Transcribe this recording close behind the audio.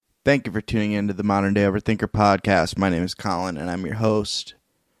Thank you for tuning in to the Modern Day Overthinker podcast. My name is Colin, and I'm your host.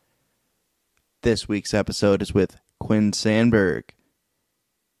 This week's episode is with Quinn Sandberg.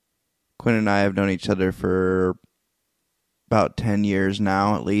 Quinn and I have known each other for about 10 years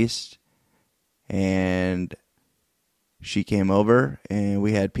now, at least. And she came over, and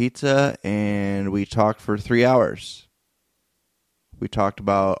we had pizza, and we talked for 3 hours. We talked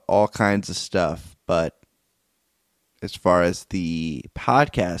about all kinds of stuff, but as far as the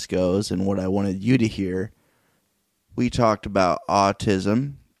podcast goes and what I wanted you to hear, we talked about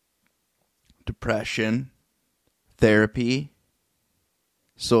autism, depression, therapy,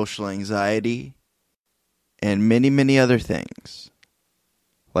 social anxiety, and many, many other things.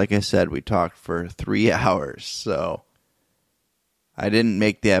 Like I said, we talked for 3 hours, so I didn't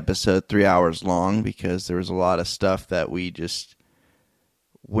make the episode 3 hours long because there was a lot of stuff that we just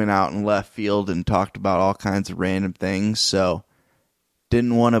went out in left field and talked about all kinds of random things, so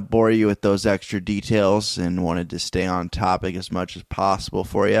didn't want to bore you with those extra details and wanted to stay on topic as much as possible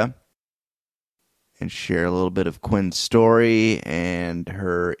for you and share a little bit of Quinn's story and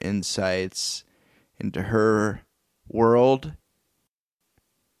her insights into her world.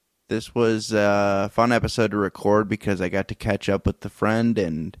 This was a fun episode to record because I got to catch up with the friend,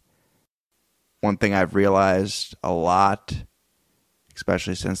 and one thing I've realized a lot,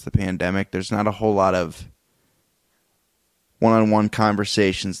 especially since the pandemic, there's not a whole lot of one-on-one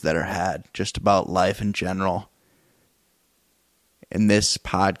conversations that are had just about life in general. And this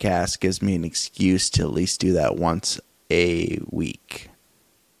podcast gives me an excuse to at least do that once a week.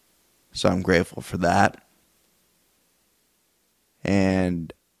 So I'm grateful for that.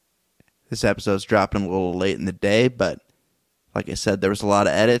 And this episode's dropping a little late in the day, but like I said, there was a lot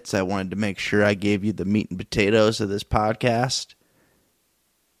of edits. I wanted to make sure I gave you the meat and potatoes of this podcast.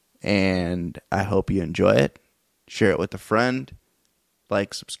 And I hope you enjoy it. Share it with a friend.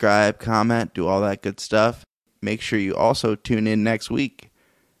 Like, subscribe, comment, do all that good stuff. Make sure you also tune in next week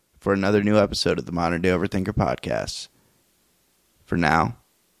for another new episode of the Modern Day Overthinker podcast. For now,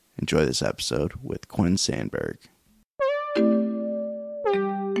 enjoy this episode with Quinn Sandberg.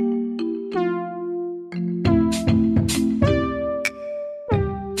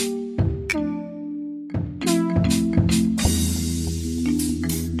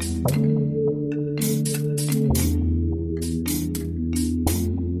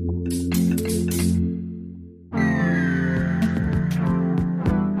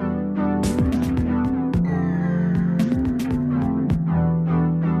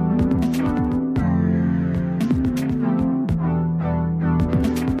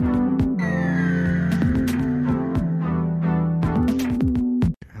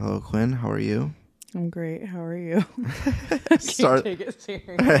 Quinn, how are you? I'm great. How are you? I can't take it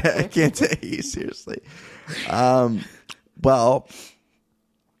seriously. I can't take you seriously. Well,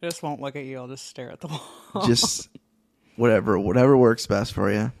 I just won't look at you. I'll just stare at the wall. Just whatever works best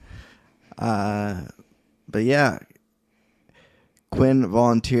for you. But yeah, Quinn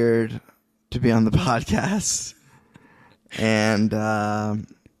volunteered to be on the podcast, and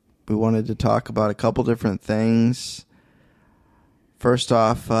we wanted to talk about a couple different things. First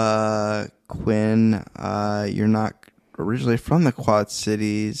off, Quinn, you're not originally from the Quad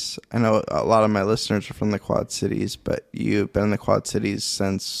Cities. I know a lot of my listeners are from the Quad Cities, but you've been in the Quad Cities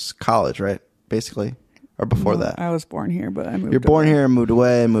since college, right? Basically, or before that? I was born here, but I moved. You're born here, moved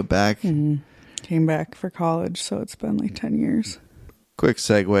away, moved back. Mm-hmm. Came back for college, so it's been like 10 years. Quick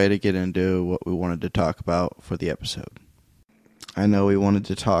segue to get into what we wanted to talk about for the episode. I know we wanted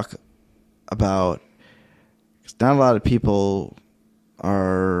to talk about, because not a lot of people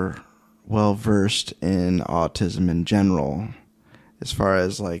are well versed in autism in general, as far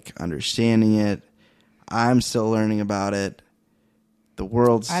as like understanding it. I'm still learning about it. The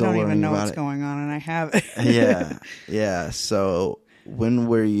world's still learning about it. I don't even know what's going on, and I have it. Yeah. So when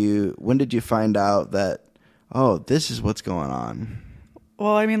did you find out that, oh, this is what's going on?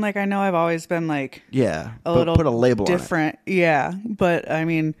 Well, I mean, like, I know I've always been like, a little put a label different. On it. Yeah, but I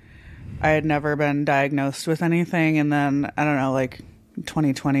mean, I had never been diagnosed with anything, and then I don't know, like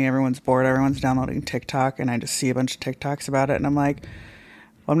 2020, everyone's bored, everyone's downloading TikTok, and I just see a bunch of TikToks about it, and I'm like,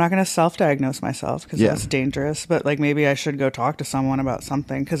 well, I'm not going to self-diagnose myself because that's dangerous, but like maybe I should go talk to someone about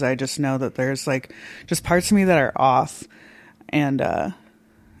something, because I just know that there's like just parts of me that are off. And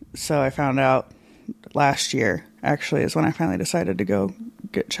so I found out last year, actually, is when I finally decided to go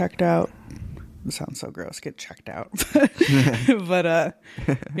get checked out. It sounds so gross, get checked out. But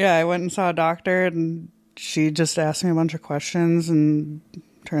yeah, I went and saw a doctor, and she just asked me a bunch of questions, and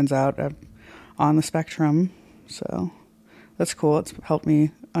turns out I'm on the spectrum. So that's cool. It's helped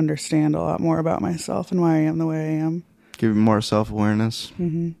me understand a lot more about myself and why I am the way I am. Give you more self-awareness.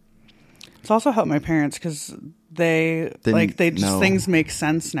 Mm-hmm. It's also helped my parents because things make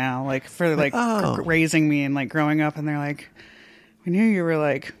sense now. Like for raising me and like growing up, and they're like, we knew you were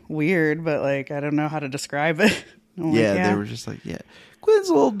like weird, but like I don't know how to describe it. They were just like, Quinn's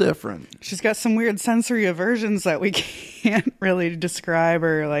a little different. She's got some weird sensory aversions that we can't really describe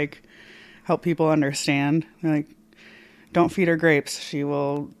or like help people understand. They're like, don't feed her grapes; she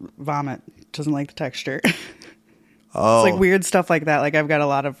will vomit. Doesn't like the texture. Oh, it's like weird stuff like that. Like I've got a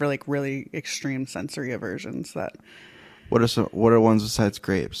lot of really extreme sensory aversions. That what are ones besides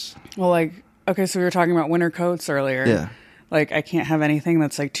grapes? Well, like okay, so we were talking about winter coats earlier. Yeah. Like I can't have anything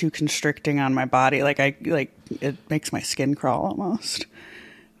that's like too constricting on my body. Like it makes my skin crawl almost.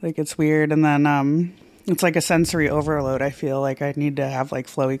 Like it's weird. And then it's like a sensory overload. I feel like I need to have like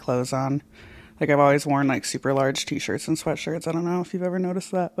flowy clothes on. Like I've always worn like super large t-shirts and sweatshirts. I don't know if you've ever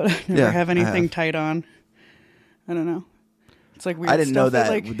noticed that, but I never have anything tight on. I don't know. It's like weird. I didn't know that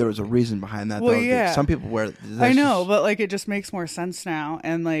like, there was a reason behind that. Well, though. yeah. Some people wear. I know, but like it just makes more sense now.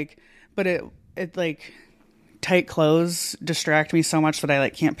 And like, but it like tight clothes distract me so much that I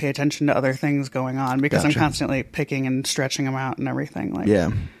like can't pay attention to other things going on because I'm constantly picking and stretching them out and everything. Like,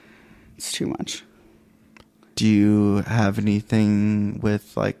 it's too much. Do you have anything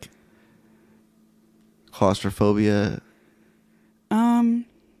with like claustrophobia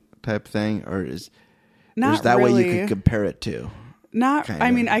type thing, or is that really. what you could compare it to? Not, kinda.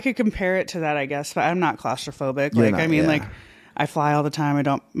 I mean, I could compare it to that, I guess, but I'm not claustrophobic. You're like, not, I mean, like, I fly all the time. I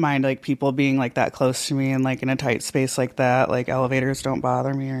don't mind like people being like that close to me and like in a tight space like that. Like elevators don't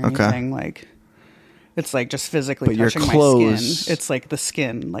bother me or anything. Like it's like just physically touching my skin. It's like the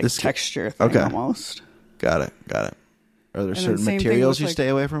skin, like texture thing almost. Got it. Are there certain materials you stay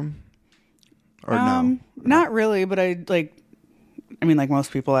away from? Or no? Not really, but I mean, like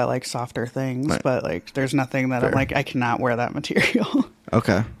most people, I like softer things, but like there's nothing that I'm like, I cannot wear that material.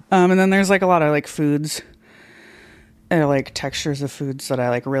 Okay. And then there's like a lot of like foods. Or like textures of foods that I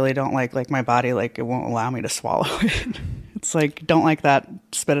like really don't like my body, like it won't allow me to swallow it. It's like, don't like that,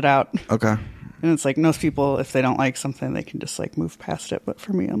 spit it out. Okay. And it's like most people, if they don't like something, they can just like move past it. But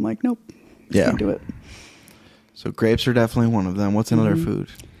for me, I'm like, nope, can't do it. So grapes are definitely one of them. What's another food?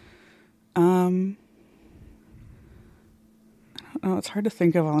 I don't know. It's hard to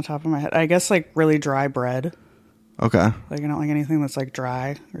think of on the top of my head. I guess like really dry bread. Okay. Like I don't like anything that's like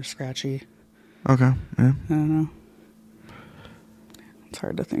dry or scratchy. Okay. Yeah. I don't know. It's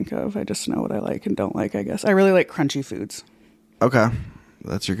hard to think of. I just know what I like and don't like, I guess. I really like crunchy foods. Okay.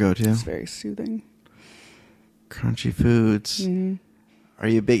 That's your go-to. It's very soothing. Crunchy foods. Mm-hmm. Are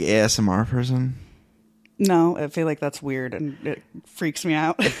you a big ASMR person? No, I feel like that's weird and it freaks me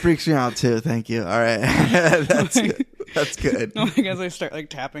out. It freaks me out too. Thank you. All right. That's good. That's good. I guess I start like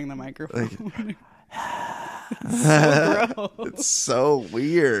tapping the microphone. Like, it's so gross. It's so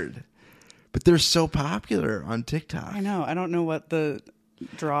weird. But they're so popular on TikTok. I know. I don't know what the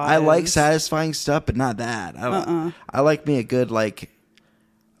draw I is. like satisfying stuff, but not that. I like me a good like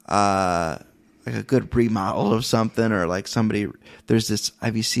a good remodel of something, or like somebody. There's this.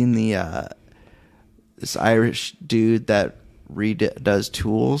 Have you seen the this Irish dude that does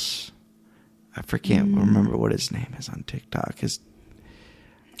tools? I can't remember what his name is on TikTok.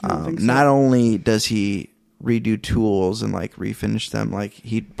 Not only does he redo tools and like refinish them, like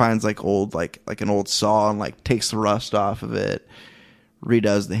he finds like old like an old saw and like takes the rust off of it,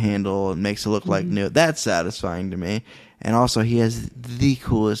 redoes the handle and makes it look like new. That's satisfying to me. And also he has the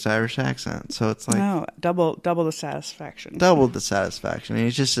coolest Irish accent, so it's like double the satisfaction. Double the satisfaction. And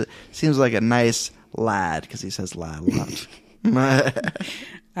he just seems like a nice lad because he says lad a lot.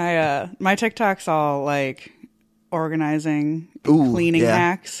 My TikTok's all like organizing, cleaning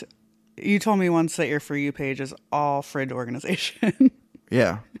hacks. You told me once that your For You page is all fridge organization.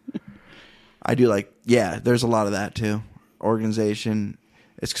 Yeah. I do there's a lot of that too. Organization.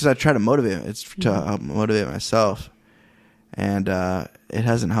 It's because I try to motivate. It's to help motivate myself. And it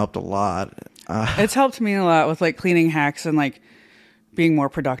hasn't helped a lot. It's helped me a lot with like cleaning hacks and like being more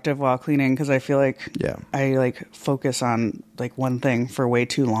productive while cleaning, because I feel like I like focus on like one thing for way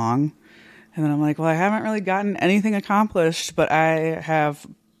too long. And then I'm like, well, I haven't really gotten anything accomplished, but I have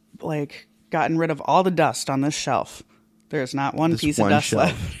like gotten rid of all the dust on this shelf. There's not one piece of dust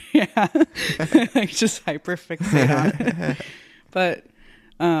left. Yeah. Like just hyper fixate on it. But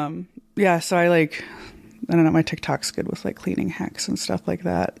so I don't know, my TikTok's good with like cleaning hacks and stuff like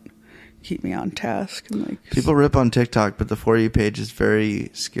that. Keep me on task. And like people rip on TikTok, but the For You page is very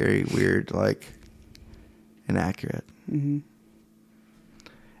scary, weird, like inaccurate. Mm-hmm.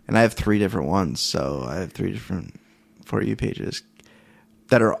 And I have 3 different ones, so I have 3 different For You pages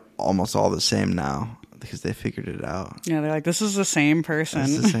that are almost all the same now. because they figured it out. Yeah, they're like, this is the same person.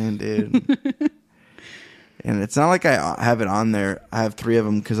 It's the same dude. And it's not like I have it on there. I have 3 of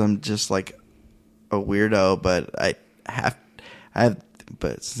them because I'm just like a weirdo, but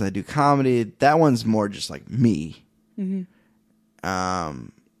but since I do comedy, that one's more just like me. Mm-hmm.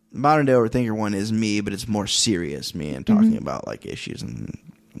 Modern Day Overthinker one is me, but it's more serious me and talking about like issues and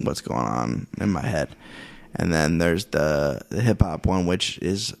what's going on in my head. And then there's the hip hop one, which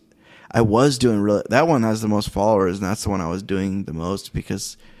is, I was doing that one has the most followers, and that's the one I was doing the most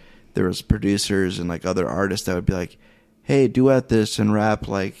because there was producers and like other artists that would be like, hey, duet this and rap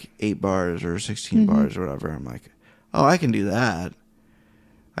like 8 bars or 16 bars or whatever. I'm like, oh, I can do that.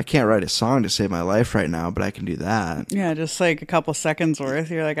 I can't write a song to save my life right now, but I can do that. Yeah, just like a couple seconds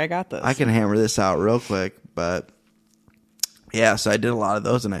worth. You're like, I got this. I can hammer this out real quick. But yeah, so I did a lot of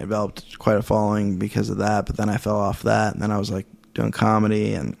those and I developed quite a following because of that. But then I fell off that, and then I was like doing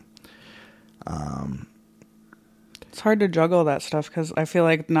comedy, and it's hard to juggle that stuff because I feel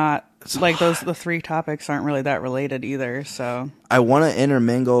like the 3 topics aren't really that related either. So I want to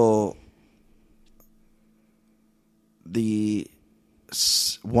intermingle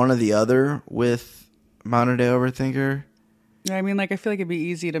one or the other with Modern Day Overthinker. I mean, like, I feel like it'd be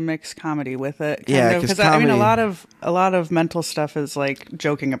easy to mix comedy with it. Yeah, because I mean, a lot of mental stuff is like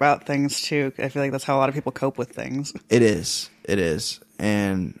joking about things too. I feel like that's how a lot of people cope with things. It is,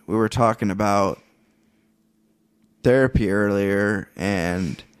 and we were talking about therapy earlier,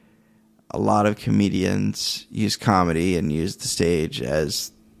 and a lot of comedians use comedy and use the stage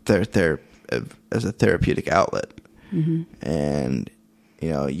as as a therapeutic outlet. Mm-hmm. And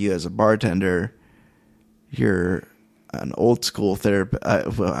you as a bartender, you're an old school therapist.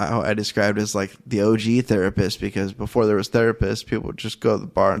 I described it as like the OG therapist, because before there was therapists, people would just go to the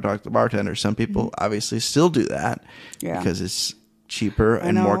bar and talk to the bartender. Some people obviously still do that because it's cheaper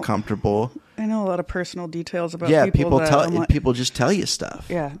and more comfortable. I know a lot of personal details about people. People just tell you stuff.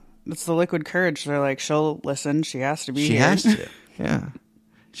 Yeah, it's the liquid courage. They're like, she'll listen. She has to be. She has to. Yeah,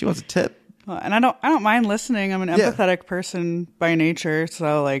 she wants a tip. And I don't mind listening. I'm an empathetic person by nature,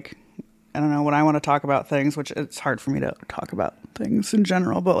 so like, I don't know, when I want to talk about things, which it's hard for me to talk about things in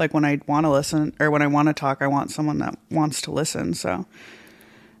general, but like when I want to listen or when I want to talk, I want someone that wants to listen. So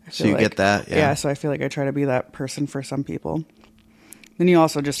you get that, yeah. So I feel like I try to be that person for some people. Then you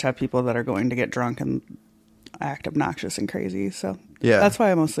also just have people that are going to get drunk and act obnoxious and crazy. So that's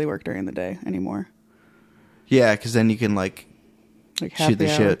why I mostly work during the day anymore. Yeah, because then you can like shoot the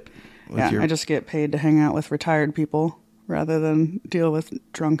shit. I just get paid to hang out with retired people rather than deal with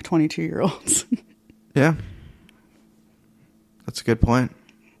drunk 22-year-olds. Yeah. That's a good point.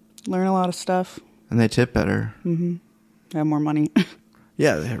 Learn a lot of stuff. And they tip better. Mm-hmm. Have more money.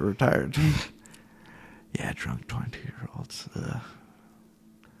 Yeah, they're retired. Yeah, drunk 22-year-olds.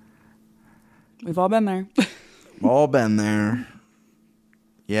 We've all been there. All been there.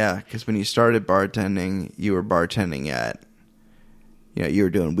 Yeah, because when you started bartending, you were bartending at, you were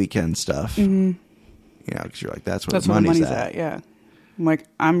doing weekend stuff. Mm-hmm. Because you're like, that's where the money's at. Yeah. I'm like,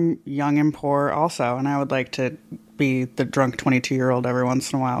 I'm young and poor also, and I would like to be the drunk 22-year-old every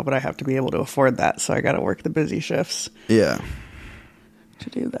once in a while, but I have to be able to afford that, so I got to work the busy shifts. Yeah. To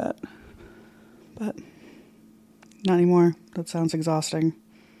do that. But not anymore. That sounds exhausting.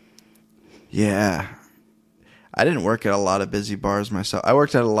 Yeah. I didn't work at a lot of busy bars myself. I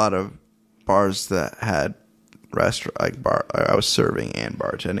worked at a lot of bars that had I was serving and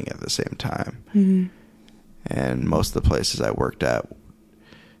bartending at the same time. Mm-hmm. And most of the places I worked at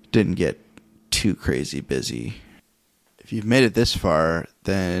didn't get too crazy busy. If you've made it this far,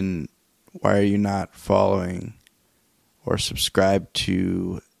 then why are you not following or subscribed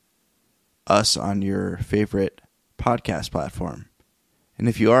to us on your favorite podcast platform? And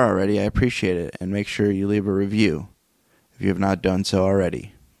if you are already, I appreciate it. And make sure you leave a review if you have not done so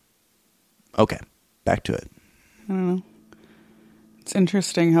already. Okay, back to it. I don't know. It's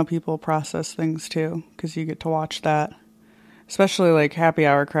interesting how people process things too, because you get to watch that. Especially like happy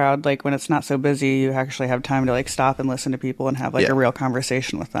hour crowd, like when it's not so busy, you actually have time to like stop and listen to people and have like a real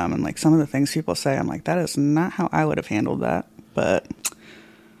conversation with them. And like some of the things people say, I'm like, that is not how I would have handled that. But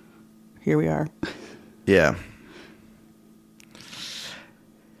here we are. Yeah.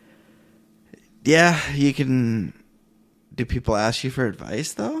 Yeah, you can... Do people ask you for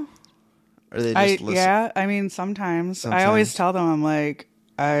advice though? Or they just listen? Yeah, I mean, sometimes. I always tell them, I'm like,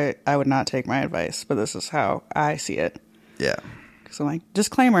 I would not take my advice, but this is how I see it. Yeah. Because I'm like,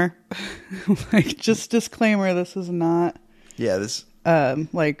 disclaimer. Like, just disclaimer, this is not... Yeah, this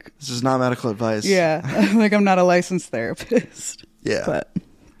is not medical advice. Yeah, like I'm not a licensed therapist. Yeah. But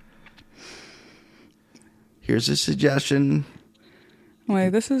here's a suggestion.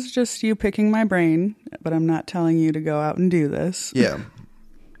 Like, this is just you picking my brain, but I'm not telling you to go out and do this. Yeah.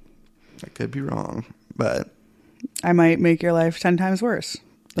 I could be wrong, but I might make your life 10 times worse,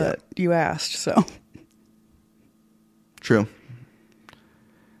 but you asked, so. True.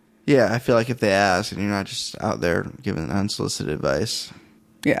 Yeah, I feel like if they ask and you're not just out there giving unsolicited advice.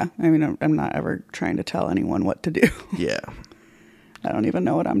 Yeah, I mean, I'm not ever trying to tell anyone what to do. Yeah. I don't even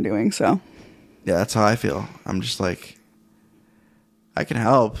know what I'm doing, so. Yeah, that's how I feel. I'm just like, I can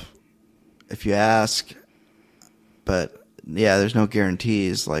help if you ask, but yeah, there's no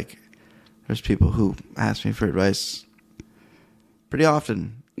guarantees. Like, there's people who ask me for advice pretty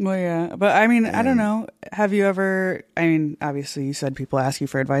often. Well, yeah, but I mean, I don't know. Have you ever, I mean, obviously you said people ask you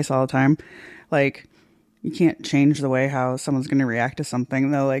for advice all the time. Like, you can't change the way how someone's going to react to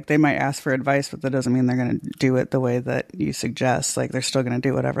something, though. Like, they might ask for advice, but that doesn't mean they're going to do it the way that you suggest. Like, they're still going to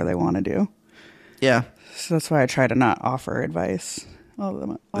do whatever they want to do. Yeah. So that's why I try to not offer advice.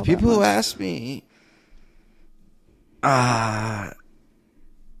 The people who ask me are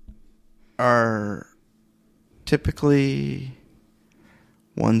typically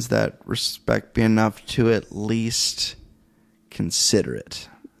ones that respect me enough to at least consider it.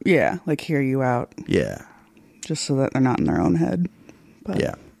 Yeah, like hear you out. Yeah. Just so that they're not in their own head. But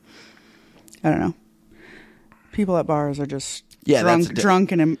yeah. I don't know. People at bars are just that's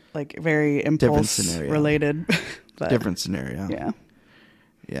drunk and like very impulse related. But, different scenario. Yeah.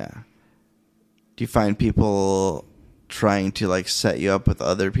 Yeah. Do you find people trying to like set you up with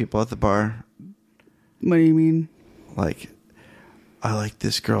other people at the bar? What do you mean? Like, I like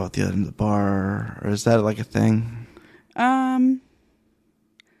this girl at the end of the bar, or is that like a thing?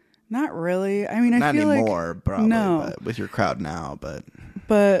 Not really. I mean, I not feel anymore, like, probably, no. but with your crowd now, but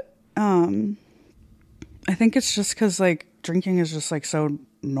I think it's just because like drinking is just like so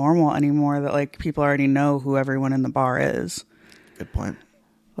normal anymore that like people already know who everyone in the bar is. Good point.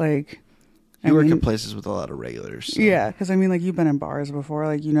 Like, you work in places with a lot of regulars. So. Yeah, because I mean, like, you've been in bars before.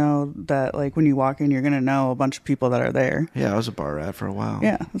 Like, you know that, like, when you walk in, you're going to know a bunch of people that are there. Yeah, I was a bar rat for a while.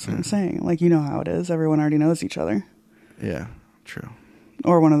 Yeah, that's what I'm saying. Like, you know how it is. Everyone already knows each other. Yeah, true.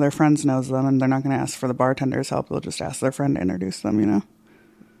 Or one of their friends knows them, and they're not going to ask for the bartender's help. They'll just ask their friend to introduce them, you know?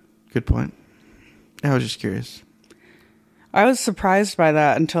 Good point. I was just curious. I was surprised by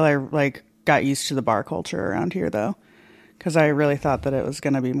that until I, like, got used to the bar culture around here, though. Because I really thought that it was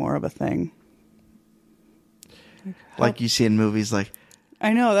going to be more of a thing. Like you see in movies, like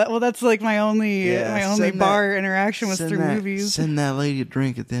I know that. Well, that's like my only bar interaction was through movies. Send that lady a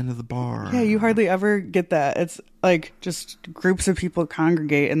drink at the end of the bar. Yeah, you hardly ever get that. It's like just groups of people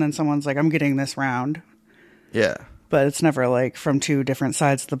congregate, and then someone's like, "I'm getting this round." Yeah, but it's never like from two different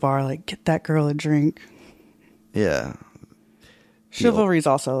sides of the bar. Like, get that girl a drink. Yeah, chivalry's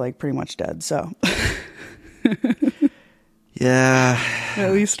also like pretty much dead. So, yeah,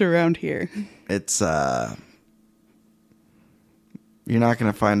 at least around here, it's you're not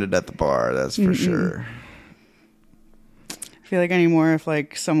going to find it at the bar, that's for sure. I feel like anymore, if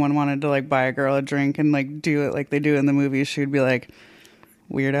like someone wanted to like buy a girl a drink and like do it like they do in the movies, she'd be like,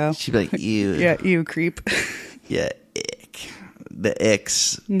 weirdo. She'd be like, ew. Yeah, ew, creep. Yeah, ick. The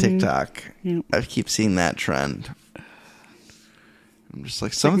icks TikTok. Yep. I keep seeing that trend. I'm just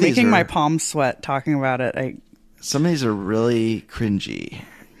like, some of these making my palms sweat talking about it. Some of these are really cringy.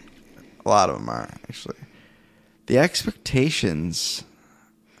 A lot of them are, actually. The expectations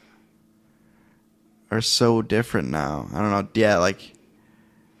are so different now. I don't know. Yeah, like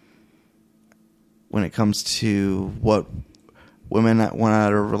when it comes to what women want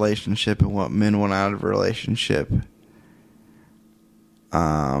out of a relationship and what men want out of a relationship,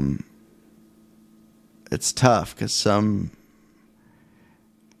 it's tough because I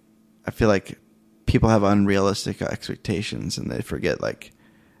feel like people have unrealistic expectations and they forget like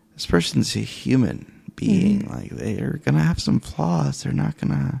this person's a human being. Like, they're gonna have some flaws. They're not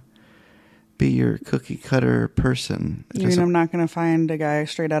gonna be your cookie cutter person. You mean I'm not gonna find a guy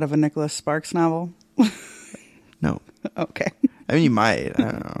straight out of a Nicholas Sparks novel? No. Okay. I mean, you might. I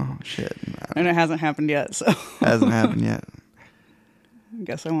don't know. Shit. And it hasn't happened yet, so. Hasn't happened yet. I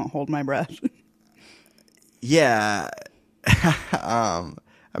guess I won't hold my breath. Yeah. I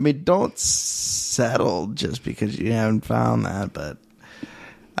mean, don't settle just because you haven't found that, but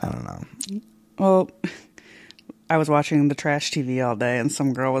I don't know. Well, I was watching the trash TV all day, and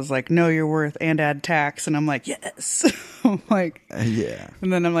some girl was like, "Know your worth and add tax," and I'm like, "Yes." I'm like, yeah.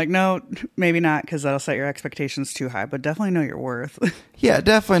 And then I'm like, "No, maybe not, because that'll set your expectations too high. But definitely know your worth." Yeah,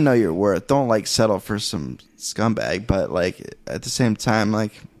 definitely know your worth. Don't like settle for some scumbag, but like at the same time,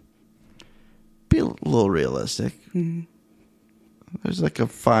 like be a little realistic. Mm-hmm. There's like a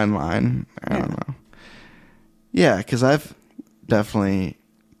fine line. I don't know. Yeah, because I've definitely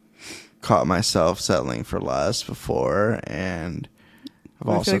caught myself settling for less before, and I've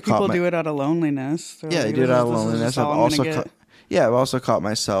I also feel like caught people do it out of loneliness. They're yeah, like, I do it out of this is loneliness. just I've all I'm also gonna get. I've also caught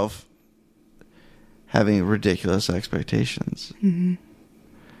myself having ridiculous expectations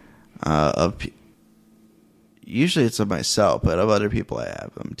usually it's of myself, but of other people I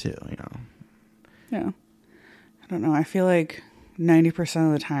have them too, you know. Yeah. I don't know. I feel like 90%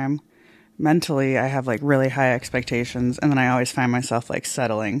 of the time, mentally, I have like really high expectations, and then I always find myself like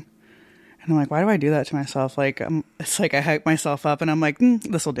settling. And I'm like, why do I do that to myself? Like, it's like I hype myself up, and I'm like,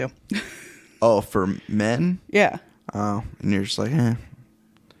 this will do. Oh, for men? Yeah. Oh, and you're just like,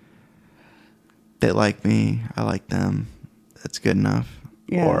 they like me, I like them. That's good enough.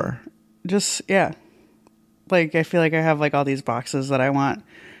 Yeah. Or just, yeah. Like, I feel like I have like all these boxes that I want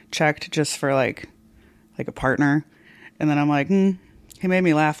checked just for like a partner. And then I'm like, he made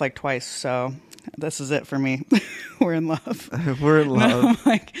me laugh like twice, so this is it for me. We're in love. We're in love. I'm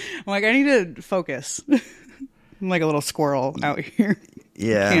like, I need to focus. I'm like a little squirrel out here.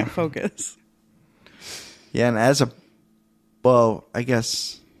 Yeah. I can't focus. Yeah, and I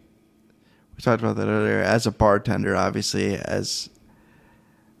guess we talked about that earlier. As a bartender, obviously,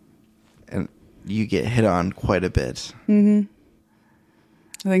 and you get hit on quite a bit. Mm-hmm.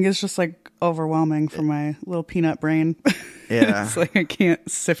 I think it's just like overwhelming for my little peanut brain. Yeah. It's like I can't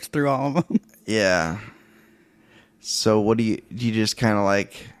sift through all of them. Yeah. So what do you just kind of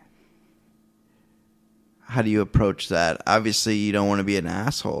like, how do you approach that? Obviously you don't want to be an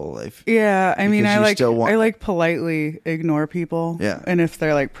asshole. Yeah, I mean, I want politely ignore people. Yeah. And if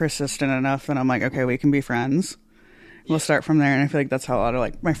they're like persistent enough, then I'm like, okay, we can be friends. We'll start from there. And I feel like that's how a lot of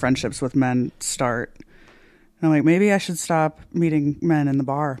like my friendships with men start. And I'm like, maybe I should stop meeting men in the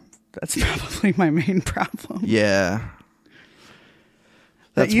bar. That's probably my main problem. Yeah.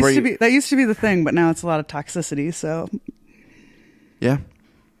 That used to be the thing, but now it's a lot of toxicity, so. Yeah.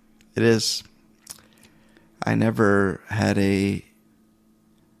 It is. I never had a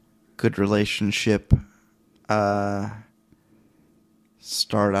good relationship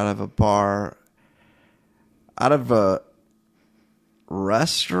start out of a bar. Out of a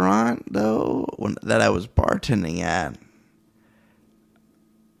restaurant, though, that I was bartending at.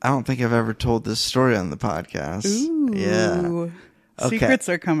 I don't think I've ever told this story on the podcast. Ooh. Yeah. Okay. Secrets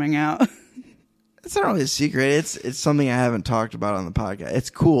are coming out. It's not really a secret. It's something I haven't talked about on the podcast. It's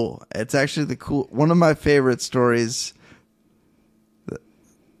cool. It's actually one of my favorite stories.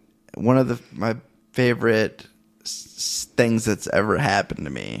 One of my favorite things that's ever happened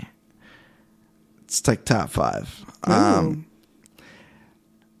to me. It's like top 5.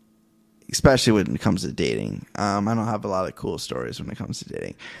 Especially when it comes to dating. I don't have a lot of cool stories when it comes to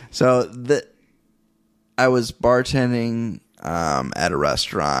dating. So I was bartending at a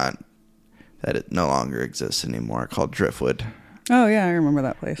restaurant that it no longer exists anymore, called Driftwood. Oh yeah, I remember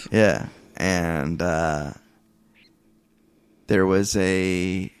that place. Yeah, and there was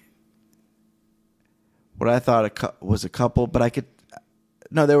what I thought was a couple, but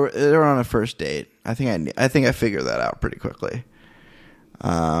they were on a first date. I think I figured that out pretty quickly.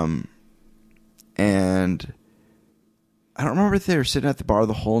 And I don't remember if they were sitting at the bar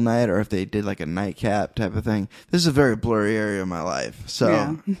the whole night or if they did like a nightcap type of thing. This is a very blurry area of my life.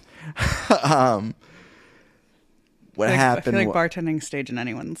 So, what happened? I feel like bartending stage in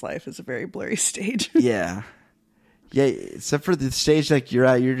anyone's life is a very blurry stage. Yeah. Yeah, except for the stage like you're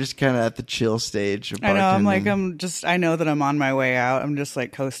at, you're just kind of at the chill stage of bartending. I know, I know that I'm on my way out. I'm just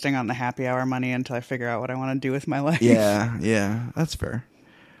like coasting on the happy hour money until I figure out what I want to do with my life. Yeah, that's fair.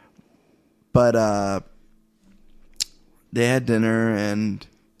 But they had dinner and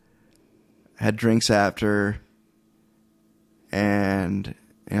had drinks after, and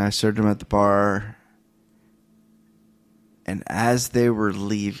I served them at the bar. And as they were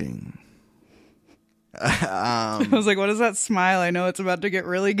leaving, I was like, "What is that smile? I know it's about to get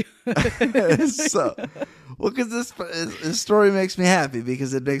really good." Because this story makes me happy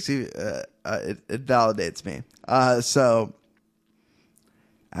because it makes you, it validates me. So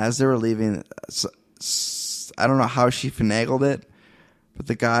as they were leaving. I don't know how she finagled it, but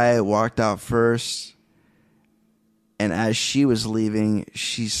the guy walked out first, and as she was leaving,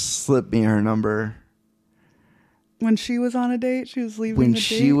 she slipped me her number. When she was on a date, she was leaving. When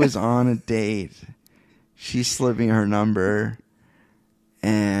she was on a date, she slipped me her number,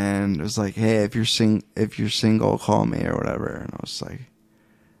 and it was like, "Hey, if you're single, call me or whatever." And I was like,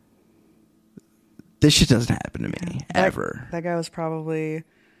 "This shit doesn't happen to me ever." That guy was probably.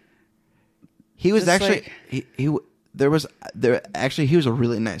 He was actually he was a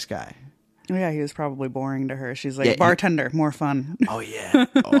really nice guy. Oh, yeah, he was probably boring to her. She's like, Yeah, bartender, more fun. Oh, yeah.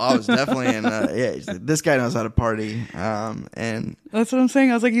 Oh, I was definitely in, he's like, this guy knows how to party. And That's what I'm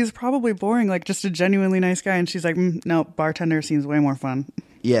saying. I was like, he's probably boring, like just a genuinely nice guy. And she's like, no, bartender seems way more fun.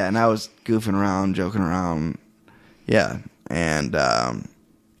 yeah, and I was goofing around, joking around. Yeah. And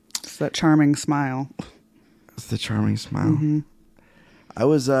It's that charming smile. it's the charming smile. Mm-hmm. I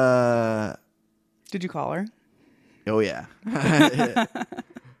was, Did you call her? oh, yeah.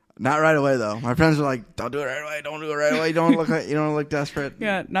 Not right away, though. My friends were like, don't do it right away. Don't do it right away. You don't look desperate.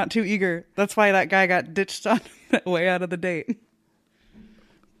 Yeah, not too eager. That's why that guy got ditched on that way out of the date.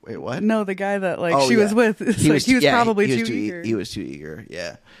 Wait, what? No, the guy that she was with. He was probably too eager. He was too eager,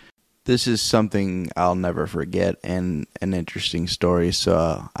 yeah. This is something I'll never forget and an interesting story,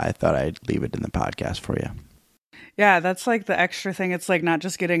 so I thought I'd leave it in the podcast for you. Yeah, that's like the extra thing. It's like not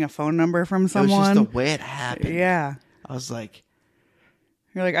just getting a phone number from someone. It was just the way it happened. Yeah. I was like...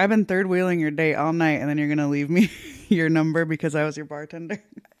 You're like, I've been third wheeling your date all night, and then you're going to leave me your number because I was your bartender.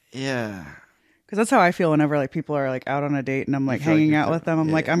 Yeah. Because that's how I feel whenever like people are like out on a date and I'm like hanging out with them. I'm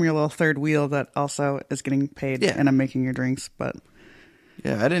like, I'm your little third wheel that also is getting paid and I'm making your drinks. But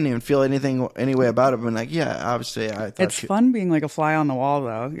yeah, I didn't even feel anything anyway about it. But like, yeah, obviously I thought it's fun being like a fly on the wall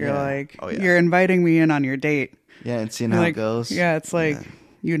though. You're like, you're inviting me in on your date. Yeah, and seeing how it goes. Yeah, it's like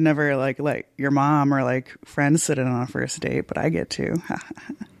you'd never like let your mom or like friends sit in on a first date, but I get to.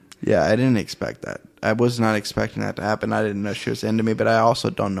 Yeah, I didn't expect that. I was not expecting that to happen. I didn't know she was into me, but I also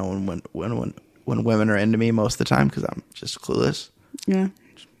don't know when women are into me most of the time because I'm just clueless. Yeah.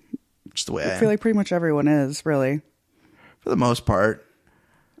 Just the way I am. I feel like pretty much everyone is, really. For the most part.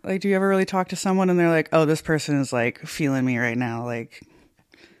 Like, do you ever really talk to someone and they're like, oh, this person is like feeling me right now? Like,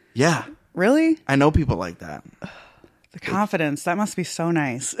 yeah. Really? I know people like that. The confidence, that must be so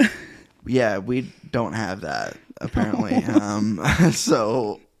nice. Yeah, we don't have that, apparently.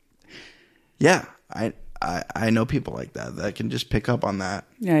 So, yeah, I know people like that can just pick up on that.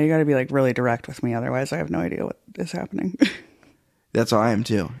 Yeah, you got to be like really direct with me. Otherwise, I have no idea what is happening. That's how I am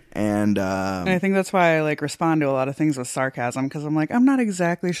too. And I think that's why I like respond to a lot of things with sarcasm because I'm like, I'm not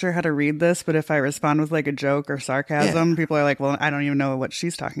exactly sure how to read this, but if I respond with like a joke or sarcasm, people are like, well, I don't even know what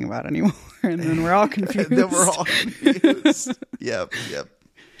she's talking about anymore. And then we're all confused. Then we're all confused. Yep.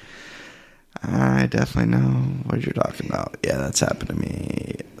 I definitely know what you're talking about. Yeah, that's happened to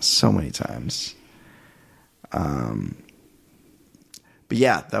me so many times. But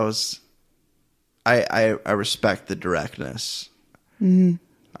yeah, that was I respect the directness. Mm-hmm.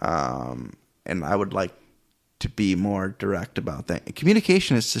 And I would like to be more direct about that.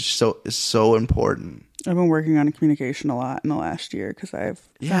 Communication is so important. I've been working on communication a lot in the last year because I've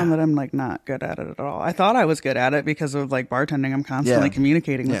found that I'm like not good at it at all. I thought I was good at it because of like bartending. I'm constantly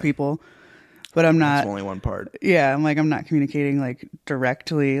communicating with people, but I'm not. That's only one part. Yeah, I'm not communicating like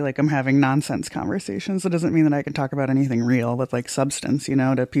directly. Like I'm having nonsense conversations. It doesn't mean that I can talk about anything real with like substance,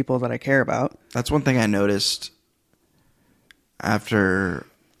 to people that I care about. That's one thing I noticed after,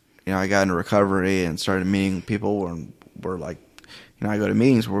 I got into recovery and started meeting people were like, I go to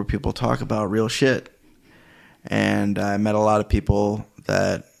meetings where people talk about real shit. And I met a lot of people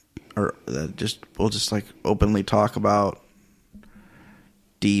that will just like openly talk about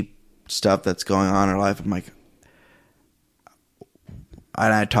deep stuff that's going on in our life. I'm like,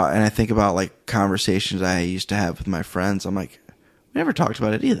 and I think about like conversations I used to have with my friends. I'm like, we never talked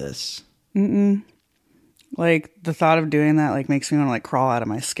about any of this. Mm-mm. Like the thought of doing that like makes me want to like crawl out of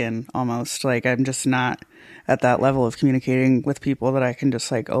my skin almost. Like I'm just not at that level of communicating with people that I can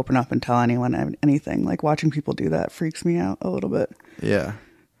just like open up and tell anyone anything. Like watching people do that freaks me out a little bit. Yeah.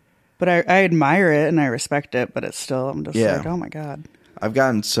 But I admire it and I respect it, but it's still, I'm just like, oh my God. I've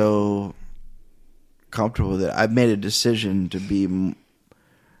gotten so comfortable with it. I've made a decision to be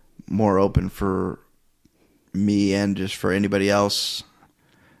more open for me and just for anybody else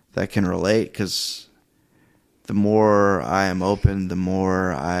that can relate, because the more I am open, the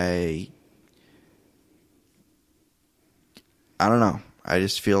more I don't know. I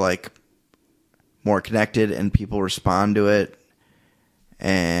just feel like more connected and people respond to it.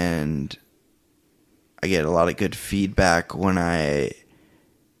 And I get a lot of good feedback when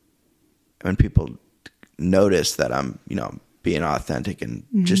people notice that I'm, being authentic and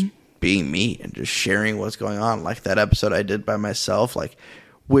just being me and just sharing what's going on. Like that episode I did by myself,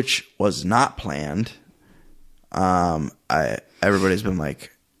 which was not planned. Everybody's been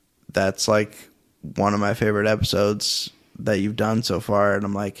like, that's like one of my favorite episodes that you've done so far. And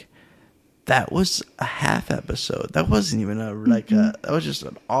I'm like, that was a half episode. That wasn't even that was just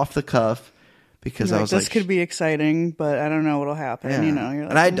an off the cuff, because I was this could be exciting, but I don't know what'll happen. Yeah. You're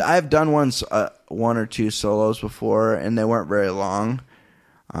and I've done one or two solos before, and they weren't very long.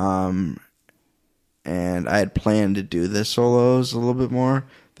 And and I had planned to do the solos a little bit more.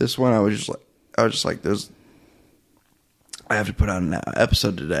 This one, I was just like, I have to put out an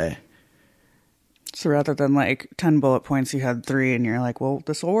episode today. So rather than like 10 bullet points, you had 3, and you're like, well,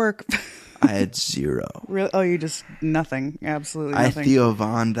 this will work. I had 0. Really? Oh, you just nothing. Absolutely nothing. I Theo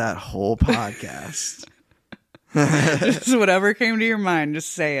Von that whole podcast. Just whatever came to your mind, just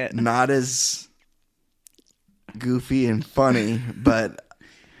say it. Not as goofy and funny, but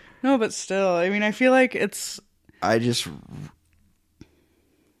no, but still, I mean, I feel like I just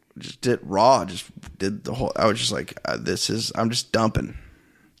did raw. Just did the whole. I was just like, I'm just dumping.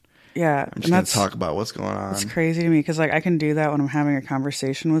 Yeah, I'm just gonna talk about what's going on. It's crazy to me because like I can do that when I'm having a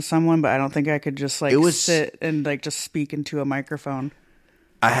conversation with someone, but I don't think I could just like sit and like just speak into a microphone.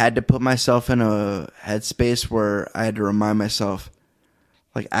 I had to put myself in a headspace where I had to remind myself,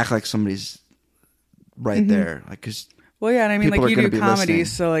 like, act like somebody's right there, like, because. Well, yeah, and I mean, like, you do comedy,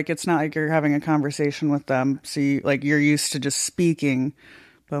 so like it's not like you're having a conversation with them, so you're used to just speaking,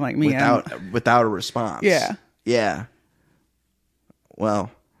 but like me, without a response. Yeah.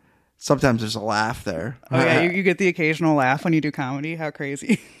 Well. Sometimes there's a laugh there. Oh, yeah, you get the occasional laugh when you do comedy. How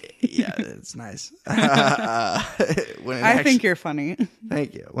crazy. Yeah, it's nice. I think you're funny.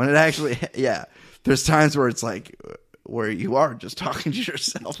 Thank you. When it actually, yeah. There's times where it's like, where you are just talking to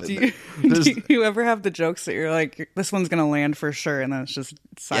yourself. Do you ever have the jokes that you're like, this one's going to land for sure, and then it's just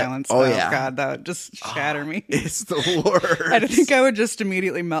silence? Yeah. Oh, yeah. God, that would just shatter me. It's the worst. I think I would just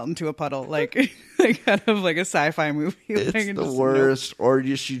immediately melt into a puddle, like out of like a sci-fi movie. It's like, the worst. Nope. Or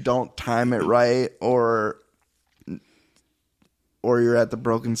just you don't time it right, or you're at the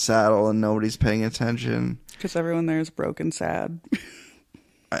broken saddle and nobody's paying attention. Because everyone there is broken sad.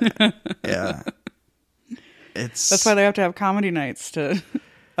 Yeah. That's why they have to have comedy nights to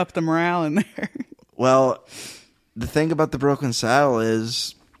up the morale in there. Well, the thing about the Broken Saddle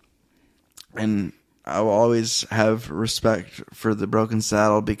is, and I will always have respect for the Broken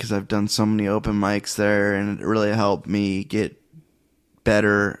Saddle because I've done so many open mics there, and it really helped me get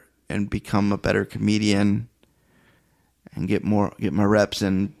better and become a better comedian and get my reps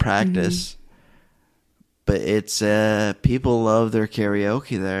in practice. But it's people love their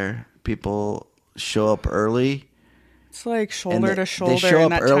karaoke there. People show up early. It's like shoulder to shoulder. They show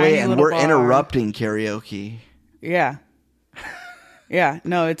up early, and we're bar. interrupting karaoke. Yeah. Yeah.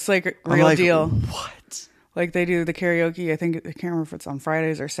 No, it's like a real deal. What? Like they do the karaoke. I can't remember if it's on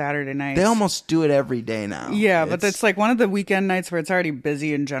Fridays or Saturday nights. They almost do it every day now. Yeah, but it's like one of the weekend nights where it's already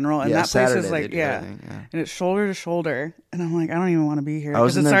busy in general, and that place is like and it's shoulder to shoulder, and I'm like, I don't even want to be here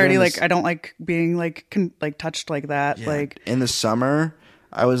because it's already like I don't like being like touched like that. Yeah. Like in the summer,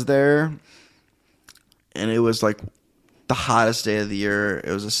 I was there, and it was like the hottest day of the year.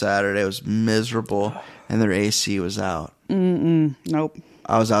 It was a Saturday. It was miserable, and their AC was out. Nope.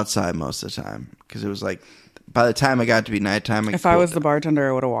 I was outside most of the time because it was like. By the time it got to be nighttime... If I was the bartender,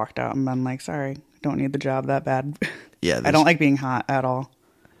 I would have walked out and been like, sorry, don't need the job that bad. Yeah, I don't like being hot at all.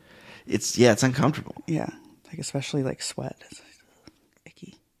 It's uncomfortable. Yeah, like especially like sweat. It's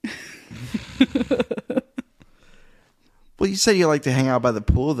icky. Well, you said you like to hang out by the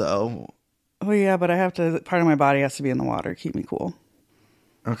pool, though. Oh, yeah, but part of my body has to be in the water, keep me cool.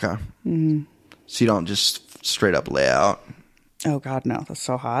 Okay. Mm-hmm. So you don't just straight up lay out? Oh, God, no. That's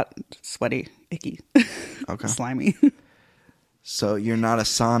so hot. Sweaty. Icky. Okay. Slimy. So you're not a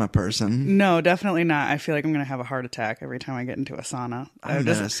sauna person? No, definitely not. I feel like I'm going to have a heart attack every time I get into a sauna.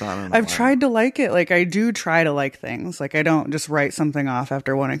 I've tried to like it. Like, I do try to like things. Like, I don't just write something off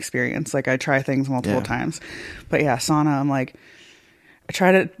after one experience. Like, I try things multiple times. But yeah, sauna, I'm like... I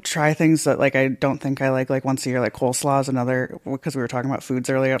try to try things that like I don't think I like once a year, like coleslaw is another, because we were talking about foods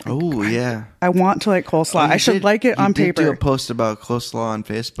earlier. Oh yeah, I want to like coleslaw. I should like it on paper. You did do a post about coleslaw on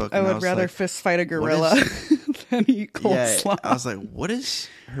Facebook. I would rather fist fight a gorilla than eat coleslaw. Yeah, I was like, what is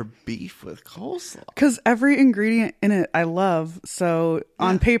her beef with coleslaw? Because every ingredient in it I love. So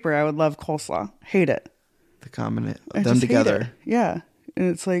on paper I would love coleslaw. Hate it. The combination of them together. Yeah, and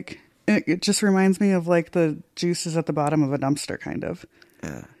it's like. It just reminds me of like the juices at the bottom of a dumpster, kind of.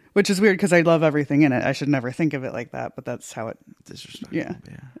 Yeah. Which is weird because I love everything in it. I should never think of it like that, but that's how it. Disrespectful. Yeah.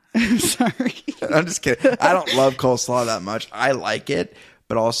 I'm sorry. I'm just kidding. I don't love coleslaw that much. I like it,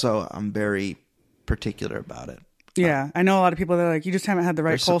 but also I'm very particular about it. Yeah, I know a lot of people that are like, you just haven't had the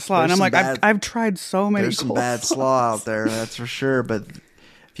right coleslaw, and I'm like, I've tried so many. There's some bad slaw out there, that's for sure, but.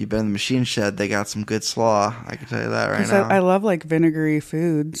 If you've been in the machine shed, they got some good slaw. I can tell you that right now. I love like vinegary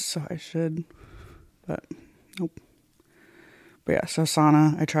foods, so I should. But nope. But yeah, so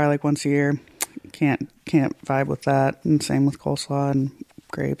sauna I try like once a year. Can't vibe with that. And same with coleslaw and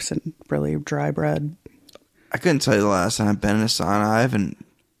grapes and really dry bread. I couldn't tell you the last time I've been in a sauna. I haven't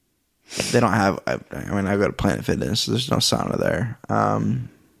They don't have. I mean, I go to Planet Fitness. So there's no sauna there.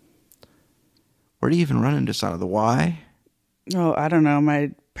 Where do you even run into sauna? The Y? Oh, I don't know.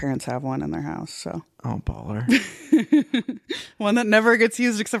 My parents have one in their house, so. Oh, baller. One that never gets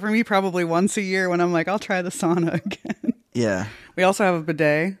used except for me probably once a year when I'm like, I'll try the sauna again. Yeah. We also have a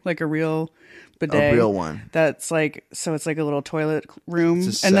bidet, like a real bidet. A real one. That's like, so it's like a little toilet room.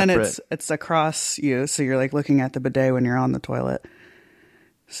 It's and then separate. it's across you. So you're like looking at the bidet when you're on the toilet.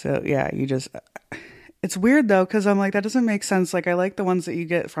 So yeah, it's weird though, because I'm like, that doesn't make sense. Like, I like the ones that you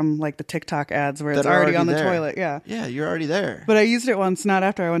get from like the TikTok ads where it's already on the toilet. Yeah. Yeah, you're already there. But I used it once, not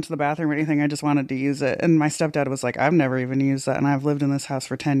after I went to the bathroom or anything. I just wanted to use it. And my stepdad was like, I've never even used that. And I've lived in this house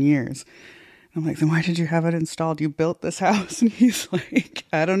for 10 years. I'm like, then why did you have it installed? You built this house. And he's like,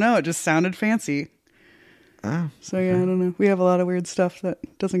 I don't know. It just sounded fancy. Oh, so yeah, I don't know. We have a lot of weird stuff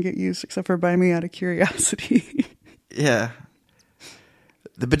that doesn't get used except for by me out of curiosity. Yeah.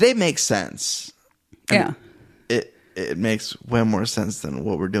 The bidet makes sense. Yeah. It makes way more sense than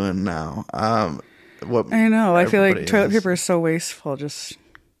what we're doing now. What I know. I feel like toilet is. paper is so wasteful. Just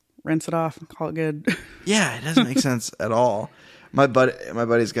rinse it off and call it good. Yeah, it doesn't make sense at all. My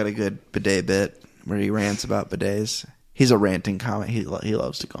buddy's got a good bidet bit where he rants about bidets. He's a ranting comic. He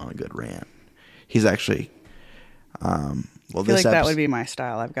loves to go on a good rant. He's actually I feel like that would be my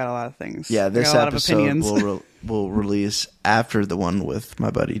style. I've got a lot of things. Yeah, this I've got a lot of episode opinions. will release after the one with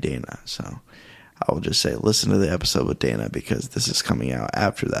my buddy Dana. So I will just say, listen to the episode with Dana because this is coming out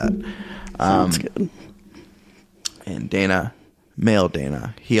after that. Sounds good. And Dana, male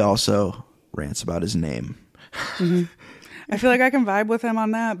Dana, he also rants about his name. Mm-hmm. I feel like I can vibe with him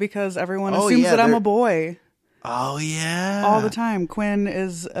on that because everyone assumes that I'm a boy. Oh, yeah. All the time. Quinn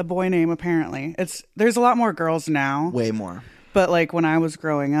is a boy name, apparently. There's a lot more girls now. Way more. But like when I was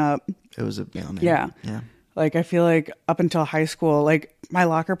growing up. It was a male name. Yeah. Yeah. Like I feel like up until high school, like my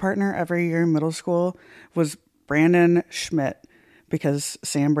locker partner every year in middle school was Brandon Schmidt because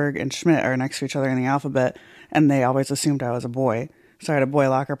Sandberg and Schmidt are next to each other in the alphabet. And they always assumed I was a boy. So I had a boy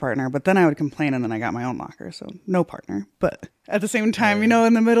locker partner, but then I would complain and then I got my own locker. So no partner. But at the same time, you know,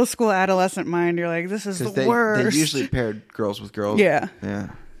 in the middle school adolescent mind, you're like, this is the worst. They usually paired girls with girls. Yeah. Yeah.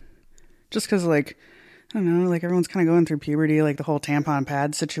 Just because, like, I don't know, like everyone's kind of going through puberty, like the whole tampon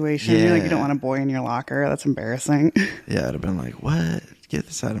pad situation. Yeah. You're like, you don't want a boy in your locker. That's embarrassing. Yeah, I'd have been like, what? Get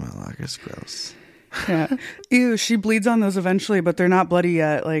this out of my locker. It's gross. Yeah. Ew, she bleeds on those eventually, but they're not bloody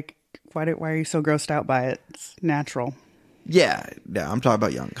yet. Like, why are you so grossed out by it? It's natural. Yeah, I'm talking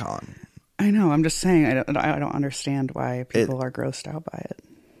about young Colin. I know. I'm just saying. I don't understand why people are grossed out by it.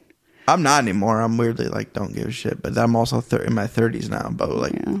 I'm not anymore. I'm weirdly like don't give a shit. But I'm also in my 30s now. But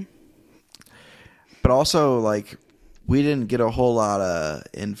like, yeah. But also like, we didn't get a whole lot of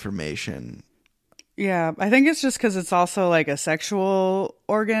information. Yeah, I think it's just because it's also like a sexual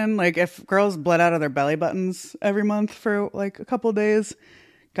organ. Like if girls bled out of their belly buttons every month for like a couple of days,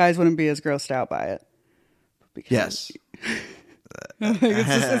 guys wouldn't be as grossed out by it. Yes.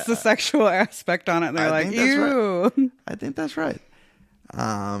 It's the sexual aspect on it. They're like, ew. Right. I think that's right.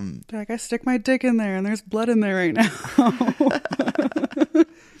 They're like, I stick my dick in there and there's blood in there right now.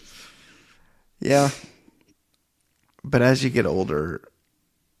 Yeah. But as you get older,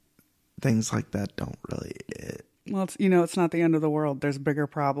 things like that don't really... Well, it's not the end of the world. There's bigger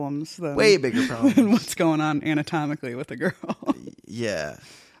problems. Way bigger problems. Than what's going on anatomically with a girl. Yeah.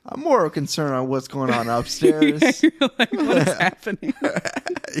 I'm more concerned on what's going on upstairs. Yeah, you're like, what's happening?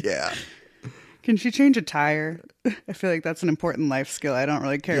 Yeah. Can she change a tire? I feel like that's an important life skill. I don't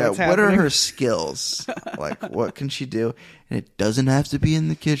really care what's happening. What are her skills? Like, what can she do? And it doesn't have to be in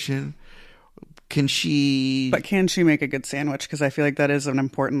the kitchen. Can she... But can she make a good sandwich? Because I feel like that is an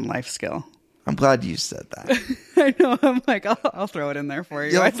important life skill. I'm glad you said that. I know. I'm like, I'll throw it in there for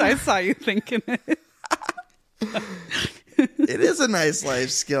you. Yep. I saw you thinking it. It is a nice life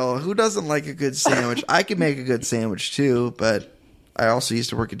skill. Who doesn't like a good sandwich? I can make a good sandwich too, but I also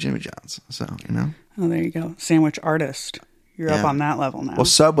used to work at Jimmy John's, so you know. Oh, there you go. Sandwich artist. You're up on that level now. Well,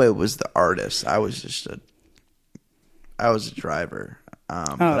 Subway was the artist. I was just a driver.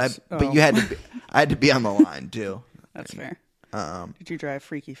 But you had to be, I had to be on the line too. That's fair. Did you drive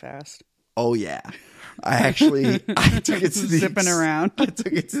freaky fast? Oh yeah. I took it to the zipping around. I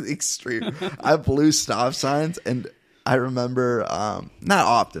took it to the extreme. I blew stop signs, and I remember not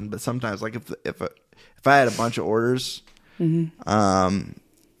often, but sometimes, like if I had a bunch of orders, I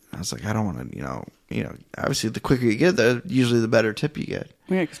was like, I don't want to, you know. Obviously, the quicker you get there, usually the better tip you get.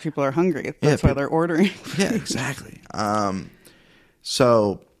 Yeah, because people are hungry. That's why they're ordering. Yeah, exactly.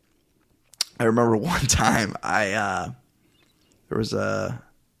 So I remember one time there was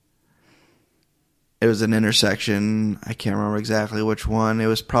it was an intersection. I can't remember exactly which one. It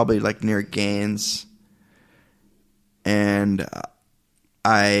was probably like near Gaines. And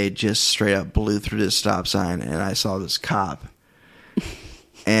I just straight up blew through this stop sign, and I saw this cop.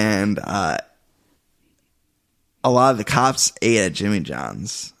 And a lot of the cops ate at Jimmy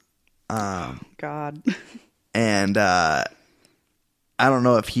John's. God. And I don't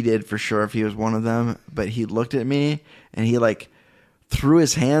know if he did for sure, if he was one of them, but he looked at me and he like threw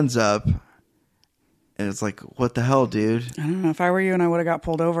his hands up, and it's like, what the hell, dude? I don't know. If I were you and I would have got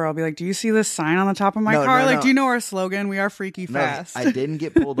pulled over, I'll be like, do you see this sign on the top of my car? No. Do you know our slogan? We are freaky fast. I didn't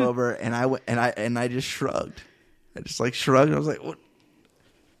get pulled over, and I just shrugged. I just like shrugged. I was like, what?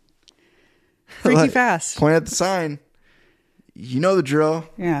 Freaky fast. Point at the sign. You know the drill.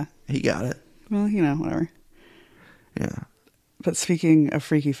 Yeah. He got it. Well, whatever. Yeah. But speaking of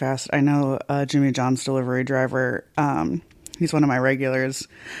freaky fast, I know Jimmy John's delivery driver. He's one of my regulars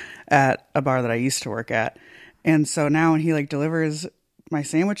at a bar that I used to work at. And so now when he like delivers my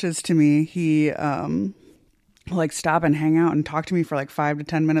sandwiches to me, he will like stop and hang out and talk to me for like 5 to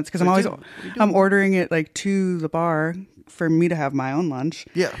 10 minutes. Cause I'm ordering it like to the bar for me to have my own lunch.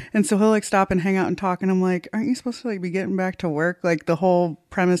 Yeah. And so he'll like stop and hang out and talk. And I'm like, aren't you supposed to like be getting back to work? Like the whole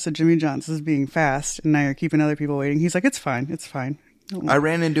premise of Jimmy John's is being fast, and now you're keeping other people waiting. He's like, it's fine. It's fine. I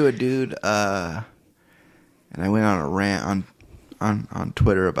ran into a dude, and I went on a rant on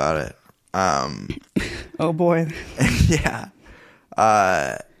Twitter about it. Oh boy. Yeah.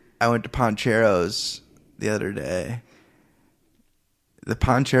 I went to Ponchero's the other day. The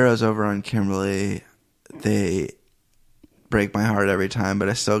Ponchero's over on Kimberly, they break my heart every time, but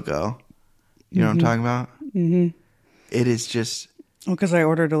I still go. You know what I'm talking about? Mm-hmm. It is just... Well, because I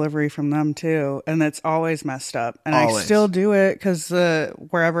order delivery from them too, and it's always messed up. And always. I still do it because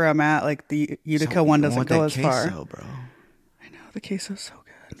wherever I'm at, like the Utica one doesn't go as far. Queso, bro. I know, the queso's so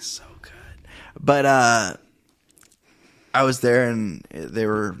good. It's so good. But I was there, and they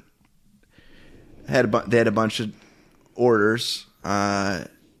had a bunch of orders,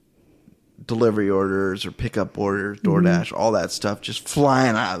 delivery orders or pickup orders, DoorDash, all that stuff just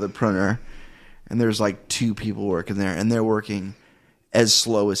flying out of the printer. And there's like 2 people working there, and they're working as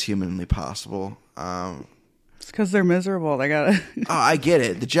slow as humanly possible. It's because they're miserable. They gotta. Oh, I get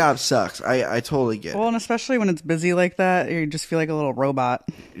it. The job sucks. I totally get it. Well, and especially when it's busy like that, you just feel like a little robot.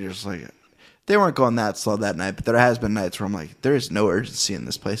 You're just like, they weren't going that slow that night, but there has been nights where I'm like, there is no urgency in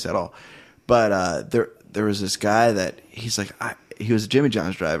this place at all. But there was this guy that he's like, he was a Jimmy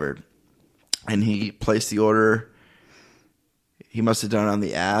John's driver, and he placed the order. He must have done it on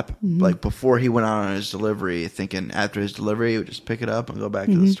the app, like before he went out on his delivery, thinking after his delivery he would just pick it up and go back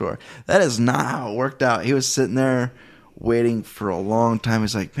to the store. That is not how it worked out. He was sitting there waiting for a long time.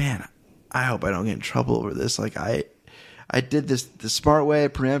 He's like, man, I hope I don't get in trouble over this. Like I did this the smart way,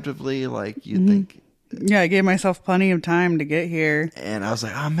 preemptively, like you'd think. Yeah, I gave myself plenty of time to get here. And I was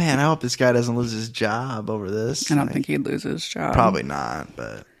like, oh man, I hope this guy doesn't lose his job over this. I don't think he'd lose his job. Probably not,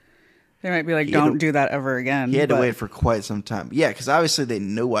 but... They might be like, don't do that ever again. He had to wait for quite some time. Yeah, because obviously they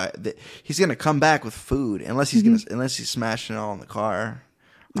knew he's going to come back with food unless he's smashing it all in the car.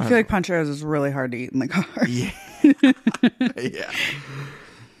 I feel like Ponchero's is really hard to eat in the car. Yeah. Yeah.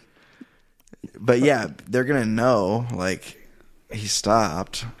 But yeah, they're going to know, like, he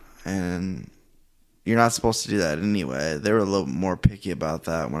stopped, and you're not supposed to do that anyway. They were a little more picky about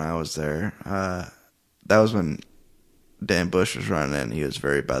that when I was there. That was when Dan Bush was running it, and he was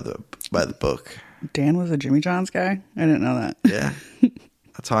very by the book. Dan was a Jimmy John's guy? I didn't know that. Yeah.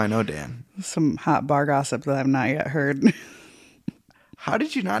 That's how I know Dan. Some hot bar gossip that I've not yet heard. How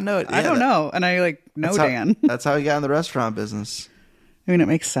did you not know it? Yeah, I don't know. And I know Dan. That's how he got in the restaurant business. I mean, it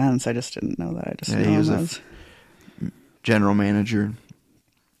makes sense. I just didn't know that. I just knew he was a general manager.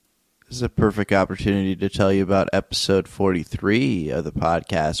 This is a perfect opportunity to tell you about episode 43 of the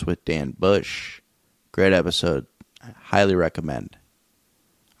podcast with Dan Bush. Great episode. I highly recommend.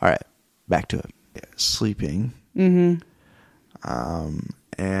 All right, back to it. Yeah, sleeping. Mm-hmm.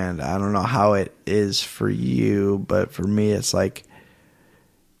 And I don't know how it is for you, but for me, it's like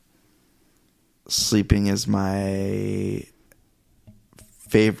sleeping is my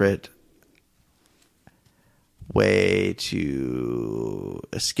favorite way to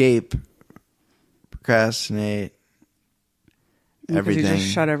escape, procrastinate, everything. You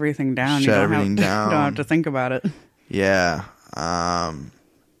just shut everything down. Shut everything down. You don't have to think about it. Yeah.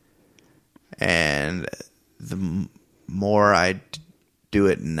 And the more I do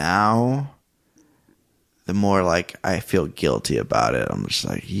it now, the more like I feel guilty about it. I'm just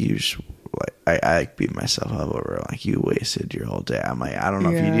like, I beat myself up over like, you wasted your whole day. I'm like, I don't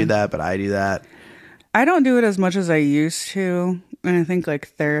know if you do that, but I do that. I don't do it as much as I used to. And I think like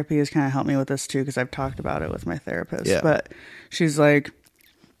therapy has kind of helped me with this too, because I've talked about it with my therapist. Yeah. But she's like,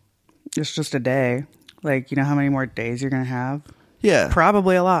 it's just a day. Like, you know how many more days you're going to have? Yeah.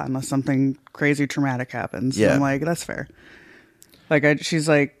 Probably a lot, unless something crazy traumatic happens. Yeah. And I'm like, that's fair. Like, she's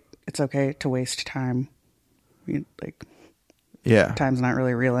like, it's okay to waste time. Like, Yeah. time's not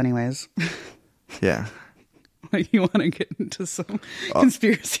really real anyways. Yeah. Like, you want to get into some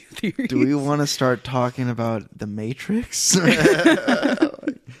conspiracy theories. Do we want to start talking about the Matrix?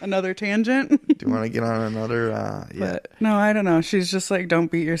 Another tangent? Do you want to get on another? Yeah. But, no, I don't know. She's just like, don't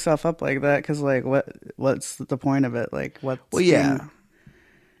beat yourself up like that, because like, what's the point of it? Like, what's Well, yeah.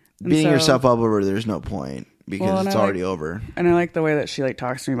 Beating so- yourself up over there's no point because Well, and it's I already over. And I like the way that she like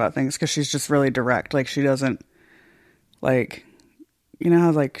talks to me about things, because she's just really direct. Like, she doesn't like, you know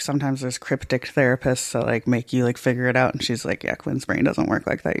how like sometimes there's cryptic therapists that like make you like figure it out, and she's like, yeah, Quinn's brain doesn't work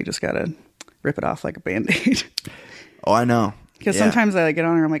like that. You just gotta rip it off like a Band-Aid. Oh, I know. Because sometimes I like get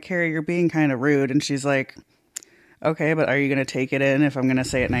on her, I'm like, Carrie, you're being kind of rude, and she's like, okay, but are you gonna take it in if I'm gonna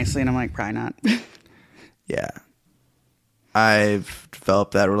say it nicely? And I'm like, probably not. Yeah. I've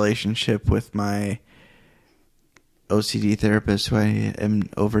developed that relationship with my OCD therapist, who I am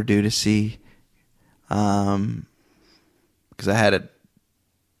overdue to see. Because I had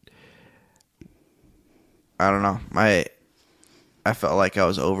I don't know. I felt like I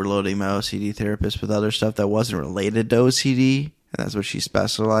was overloading my OCD therapist with other stuff that wasn't related to OCD, and that's what she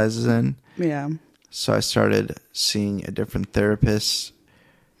specializes in. Yeah. So I started seeing a different therapist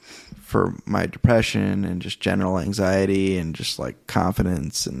for my depression and just general anxiety and just like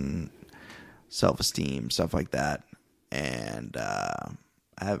confidence and self-esteem, stuff like that. And I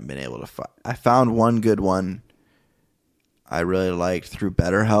haven't been able to I found one good one I really liked through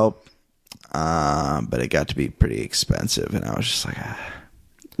BetterHelp, but it got to be pretty expensive, and I was just like,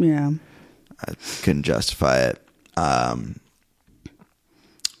 Yeah. I couldn't justify it.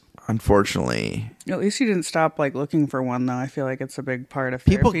 Unfortunately, At least you didn't stop like looking for one, though. I feel like it's a big part of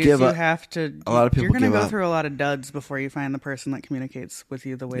People therapy. give You up. have to. A lot of people You're going to give go up. through a lot of duds before you find the person that communicates with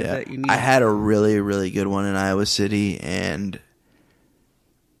you the way that you need. I had a really, really good one in Iowa City, and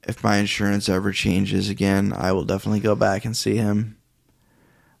if my insurance ever changes again, I will definitely go back and see him.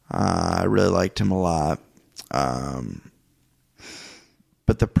 I really liked him a lot. But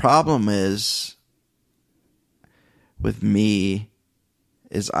the problem is with me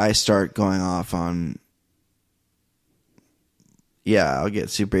is I start going off on, I'll get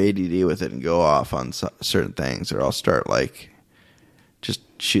super ADD with it and go off on certain things, or I'll start like just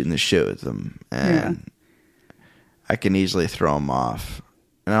shooting the shit with them, and I can easily throw them off.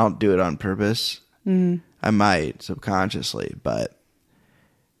 And I don't do it on purpose. Mm. I might subconsciously,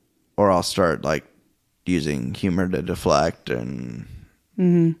 or I'll start like using humor to deflect, and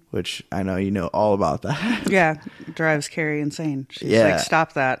which I know you know all about that. Yeah, it drives Carrie insane. She's like,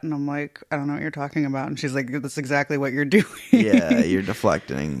 stop that. And I'm like, I don't know what you're talking about. And she's like, that's exactly what you're doing. Yeah, you're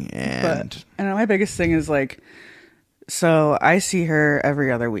deflecting. And my biggest thing is like, so I see her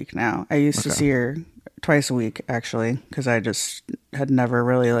every other week now. I used to see her twice a week, actually, because I just had never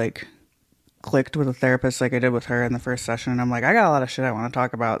really like clicked with a therapist like I did with her in the first session. And I'm like, I got a lot of shit I want to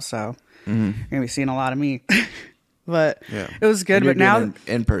talk about, so you're going to be seeing a lot of me. But it was good. But now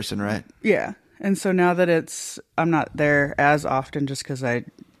in person, right? Yeah. And so now that I'm not there as often, just because I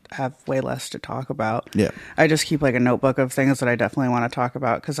have way less to talk about. Yeah. I just keep like a notebook of things that I definitely want to talk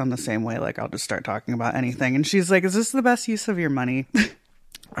about, because I'm the same way. Like, I'll just start talking about anything. And she's like, is this the best use of your money? I think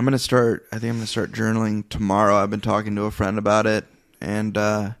I'm going to start journaling tomorrow. I've been talking to a friend about it, and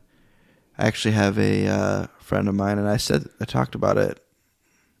I actually have a friend of mine, and I talked about it.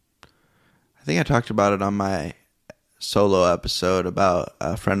 I think I talked about it on my solo episode about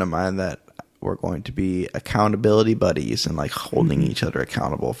a friend of mine that we're going to be accountability buddies and like holding each other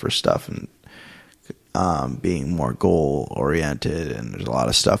accountable for stuff, and being more goal oriented. And there's a lot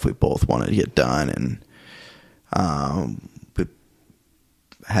of stuff we both want to get done, and we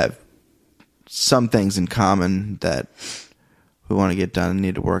have some things in common that we want to get done and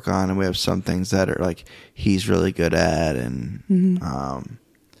need to work on, and we have some things that are like he's really good at, and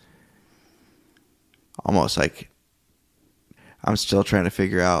almost like I'm still trying to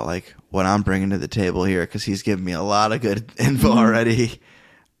figure out like what I'm bringing to the table here, because he's given me a lot of good info already.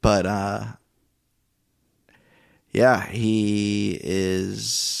 But he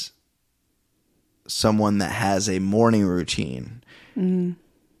is someone that has a morning routine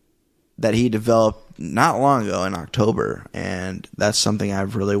that he developed not long ago in October, and that's something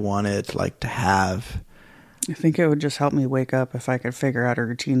I've really wanted like to have. I think it would just help me wake up if I could figure out a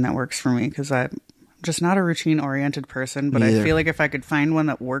routine that works for me, because I'm just not a routine-oriented person, but Me either. I feel like if I could find one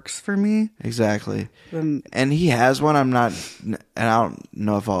that works for me... Exactly. Then, and he has one. And I don't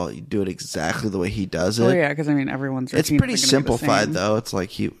know if I'll do it exactly the way he does it. oh, yeah, because, I mean, everyone's routine It's pretty isn't gonna be the simplified, same. though. It's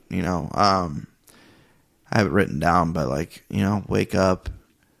like I have it written down, but like, wake up,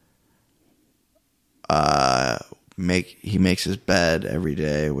 he makes his bed every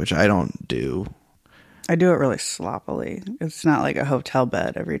day, which I don't do. I do it really sloppily. It's not like a hotel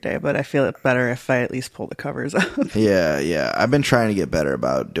bed every day, but I feel it better if I at least pull the covers up. Yeah. I've been trying to get better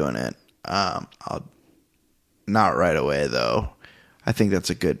about doing it. I'll not right away, though. I think that's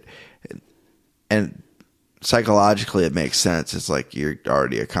a good, and psychologically it makes sense. It's like you're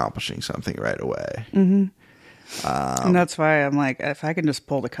already accomplishing something right away. Mm-hmm. And that's why I'm like, if I can just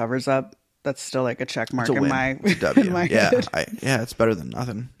pull the covers up, that's still like a check mark It's a in win. my, It's a W. in my Yeah, head. it's better than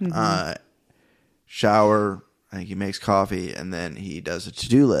nothing. Shower. I think he makes coffee, and then he does a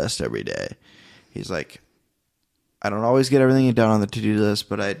to-do list every day. He's like, I don't always get everything done on the to-do list,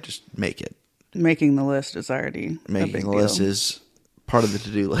 but I just make it. Making the list is already a big Making the deal. list is part of the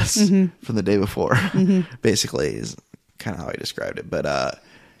to-do list from the day before. Basically, is kind of how I described it. But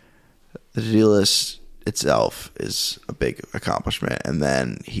the to-do list itself is a big accomplishment, and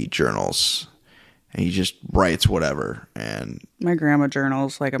then he journals. And he just writes whatever. And My grandma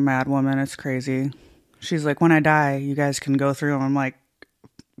journals like a mad woman. It's crazy. She's like, when I die, you guys can go through them. I'm like,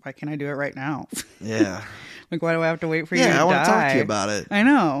 why can't I do it right now? yeah. Like, why do I have to wait for you to die? Yeah, I want to talk to you about it. I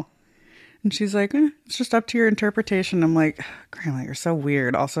know. And she's like, it's just up to your interpretation. I'm like, Grandma, you're so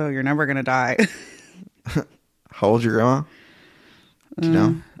weird. Also, you're never going to die. How old's your grandma? Do you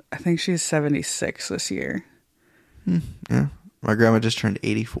know? I think she's 76 this year. Yeah. My grandma just turned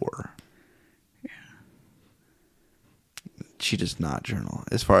 84. She does not journal.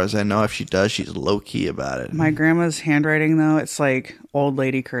 As far as I know, if she does, she's low-key about it. My grandma's handwriting, though, it's like old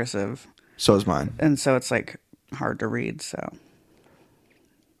lady cursive. So is mine. And so it's like hard to read. So,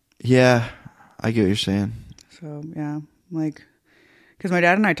 Yeah, I get what you're saying. yeah, like, because my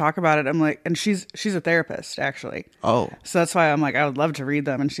dad and I talk about it. I'm like, and she's a therapist, actually. Oh. So that's why I'm like, I would love to read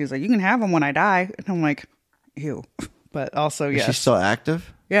them. And she's like, you can have them when I die. And I'm like, ew. But also, Is yes. she still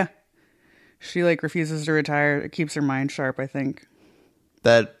active? Yeah. She like refuses to retire. It keeps her mind sharp, I think.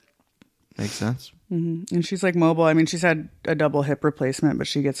 That makes sense. Mm-hmm. And she's like mobile. I mean, she's had a double hip replacement, but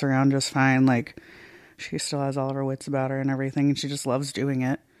she gets around just fine. Like, she still has all of her wits about her and everything. And she just loves doing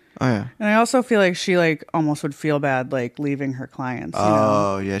it. Oh, yeah. And I also feel like she like almost would feel bad like leaving her clients. You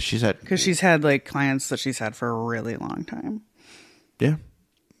know? Yeah. She's had... Because she's had like clients that she's had for a really long time. Yeah.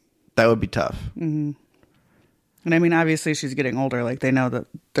 That would be tough. Mm-hmm. And I mean, obviously she's getting older. Like they know that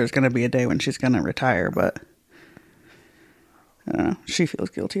there's going to be a day when she's going to retire, but I don't know. She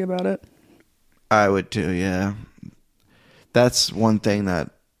feels guilty about it. I would too, yeah. That's one thing that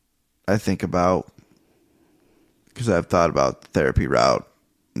I think about because I've thought about the therapy route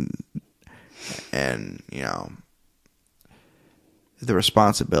and the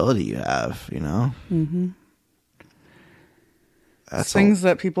responsibility you have, Mm-hmm. That's things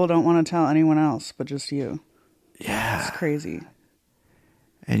that people don't want to tell anyone else, but just you. Yeah. It's crazy.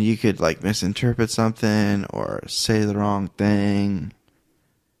 And you could like misinterpret something or say the wrong thing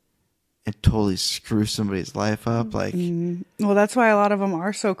and totally screw somebody's life up. Like, Well, that's why a lot of them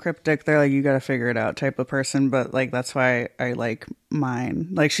are so cryptic. They're like, you got to figure it out type of person. But like, that's why I like mine.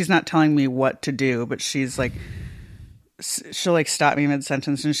 Like, she's not telling me what to do, but she's like, she'll like stop me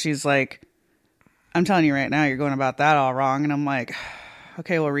mid-sentence and she's like, I'm telling you right now, you're going about that all wrong. And I'm like,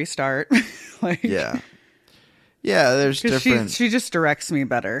 okay, we'll restart. Like, yeah, there's different. She just directs me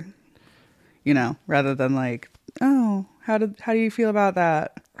better, rather than like, oh, how do you feel about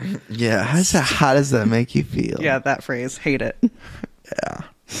that? Yeah, how does that make you feel? Yeah, that phrase, hate it. Yeah.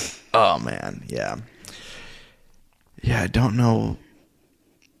 Oh man, yeah. Yeah, I don't know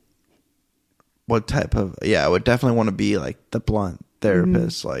what type of. Yeah, I would definitely want to be like the blunt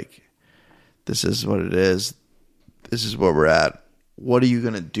therapist. Like, this is what it is. This is where we're at. What are you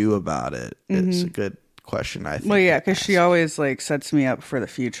gonna do about it? It's a good question, I think. Well, yeah, because she always like sets me up for the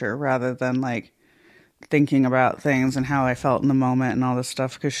future rather than like thinking about things and how I felt in the moment and all this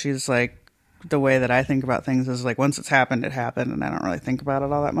stuff. Because she's like, the way that I think about things is like, once it's happened, it happened, and I don't really think about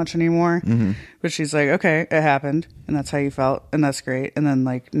it all that much anymore. Mm-hmm. But she's like, okay, it happened, and that's how you felt, and that's great. And then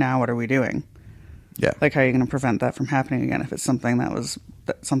like, now what are we doing? Yeah. Like, how are you going to prevent that from happening again if it's something that was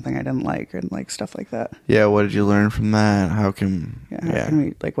something I didn't like, and like stuff like that. Yeah, what did you learn from that? How can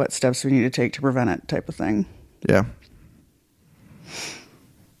we, like, what steps we need to take to prevent it, type of thing. Yeah.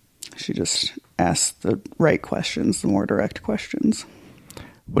 She just asks the right questions, the more direct questions.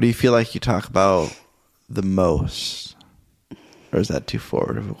 What do you feel like you talk about the most? Or is that too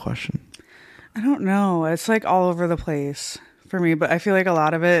forward of a question? I don't know. It's like all over the place for me, but I feel like a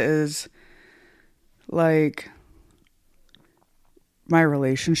lot of it is like my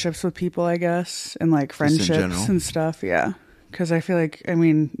relationships with people, I guess, and like friendships and stuff. Yeah. Because I feel like, I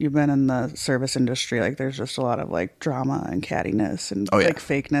mean, you've been in the service industry, like there's just a lot of like drama and cattiness and like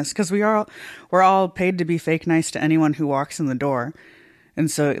fakeness. Because we're all paid to be fake nice to anyone who walks in the door. And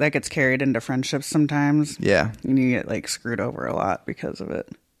so that gets carried into friendships sometimes. Yeah. And you get like screwed over a lot because of it,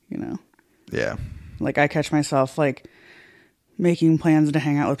 you know? Yeah. Like I catch myself like making plans to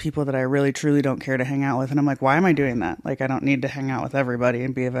hang out with people that I really truly don't care to hang out with. And I'm like, why am I doing that? Like, I don't need to hang out with everybody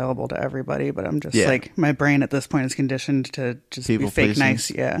and be available to everybody. But I'm just like, my brain at this point is conditioned to just people be fake nice.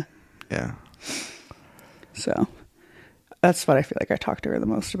 Yeah. Yeah. So that's what I feel like I talked to her the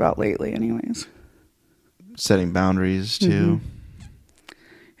most about lately anyways. Setting boundaries too. Mm-hmm.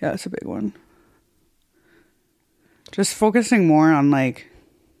 Yeah, it's a big one. Just focusing more on like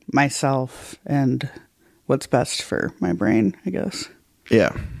myself and what's best for my brain, I guess.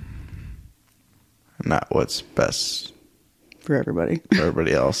 Yeah. Not what's best for everybody. For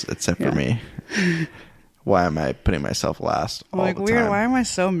everybody else, except for me. Why am I putting myself last all the time? Why am I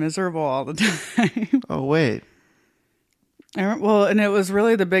so miserable all the time? Oh, wait. Well, and it was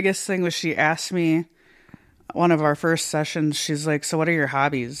really the biggest thing was she asked me one of our first sessions, she's like, so what are your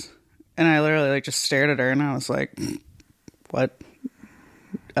hobbies? And I literally like just stared at her and I was like, what?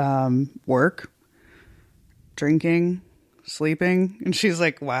 Work, drinking, sleeping. And she's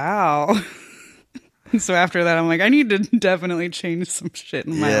like, wow. So after that, I'm like, I need to definitely change some shit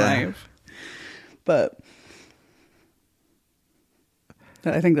in my life. But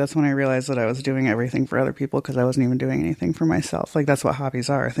I think that's when I realized that I was doing everything for other people because I wasn't even doing anything for myself. Like, that's what hobbies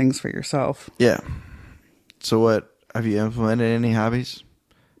are, things for yourself. Yeah. So what, have you implemented any hobbies?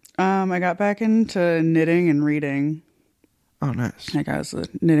 I got back into knitting and reading. Oh, nice. Like I was the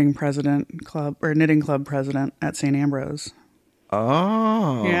knitting club president at St. Ambrose.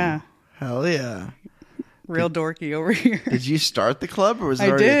 Oh. Yeah. Hell yeah. Real dorky over here. Did you start the club or was it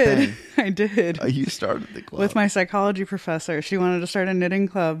already a thing? I did. Oh, you started the club. With my psychology professor. She wanted to start a knitting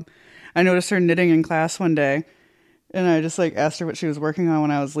club. I noticed her knitting in class one day. And I just like asked her what she was working on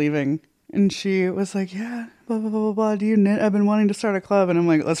when I was leaving. And she was like, yeah, blah, blah, blah, blah, blah. Do you knit? I've been wanting to start a club. And I'm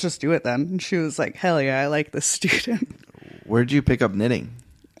like, let's just do it then. And she was like, hell yeah, I like this student. Where'd you pick up knitting?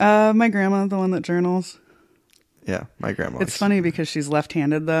 My grandma, the one that journals. Yeah, my grandma. It's funny because she's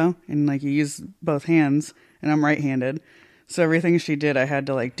left-handed though. And like you use both hands. And I'm right-handed. So everything she did, I had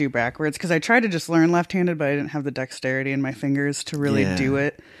to like do backwards. Because I tried to just learn left-handed, but I didn't have the dexterity in my fingers to really do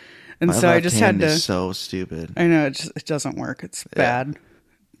it. And my so I just had to. Is so stupid. I know, it doesn't work. It's bad.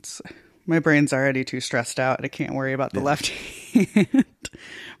 My brain's already too stressed out. I can't worry about the left hand.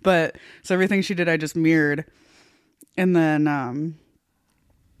 But so everything she did, I just mirrored. And then I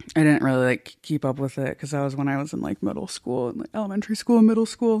didn't really like keep up with it because that was when I was in like middle school and like elementary school and middle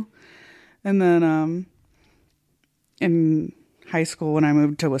school. And then in high school when I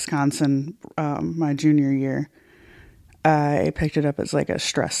moved to Wisconsin my junior year, I picked it up as like a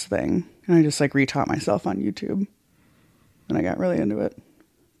stress thing. And I just like retaught myself on YouTube. And I got really into it.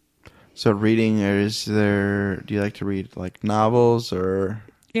 So reading, do you like to read like novels or?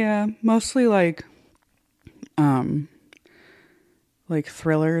 Yeah, mostly like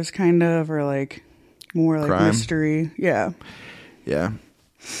thrillers kind of, or like more like crime? Mystery. Yeah. Yeah.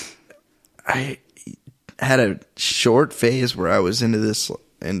 I had a short phase where I was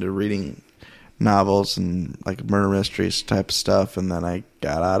into reading novels and like murder mysteries type stuff, and then I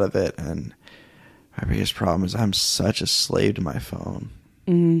got out of it, and my biggest problem is I'm such a slave to my phone.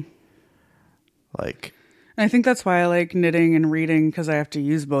 Mm-hmm. Like, I think that's why I like knitting and reading, because I have to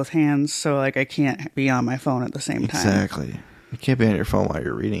use both hands, so like I can't be on my phone at the same time. Exactly. You can't be on your phone while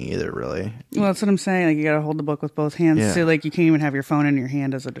you're reading either, really. Well, that's what I'm saying. Like, you got to hold the book with both hands. Yeah. So like you can't even have your phone in your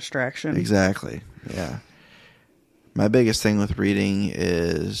hand as a distraction. Exactly. Yeah. My biggest thing with reading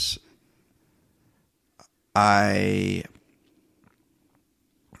is I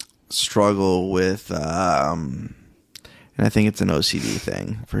struggle with, and I think it's an OCD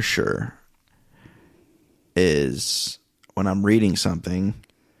thing for sure, is when I'm reading something,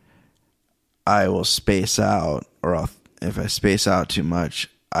 I will space out, or if I space out too much,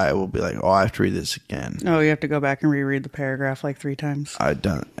 I will be like, oh, I have to read this again. Oh, you have to go back and reread the paragraph like 3 times. I've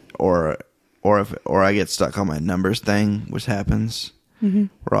done, or I get stuck on my numbers thing, which happens. Mm-hmm.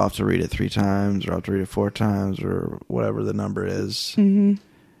 Or I'll have to read it 3 times, or I'll have to read it 4 times, or whatever the number is. Mm-hmm.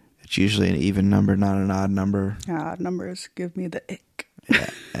 It's usually an even number, not an odd number. Odd numbers give me the ick.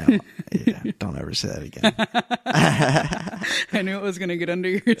 Yeah, don't ever say that again. I knew it was going to get under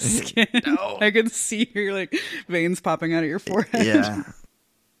your skin. No. I could see your like veins popping out of your forehead. Yeah.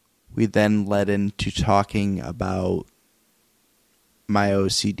 we then led into talking about my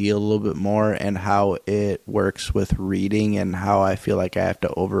OCD a little bit more and how it works with reading and how I feel like I have to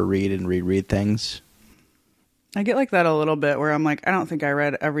overread and reread things. I get like that a little bit where I'm like, I don't think I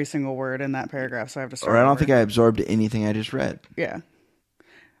read every single word in that paragraph, so I have to start Or I don't over. think I absorbed anything I just read. Yeah.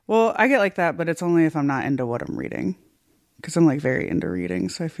 Well, I get like that, but it's only if I'm not into what I'm reading. Because I'm like very into reading,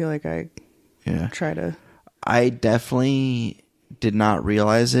 so I feel like I try to... I definitely did not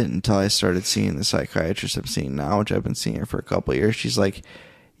realize it until I started seeing the psychiatrist I'm seeing now, which I've been seeing her for a couple of years. She's like,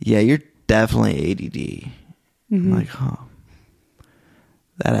 yeah, you're definitely ADD. I'm like, huh.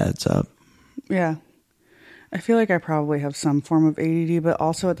 That adds up. Yeah. I feel like I probably have some form of ADD, but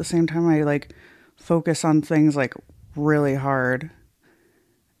also at the same time, I like focus on things like really hard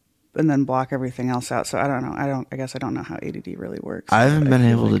and then block everything else out. So I don't know. I guess I don't know how ADD really works. I haven't been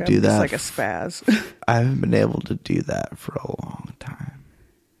able to do that. It's like a spaz. I haven't been able to do that for a long time.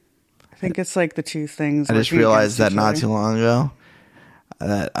 I think it's like the two things. I just realized that not too long ago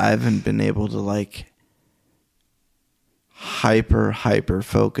that I haven't been able to like hyper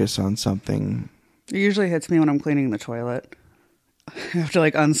focus on something. It usually hits me when I'm cleaning the toilet. I have to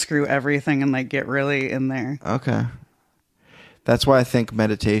like unscrew everything and like get really in there. Okay. That's why I think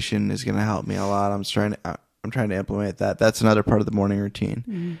meditation is going to help me a lot. I'm trying to implement that. That's another part of the morning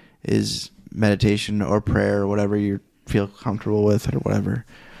routine is meditation or prayer or whatever you feel comfortable with or whatever.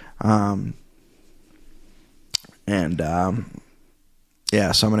 Yeah,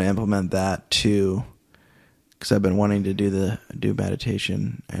 so I'm going to implement that too because I've been wanting to do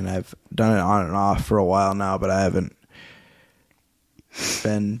meditation and I've done it on and off for a while now, but I haven't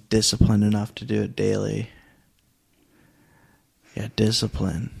been disciplined enough to do it daily. Yeah,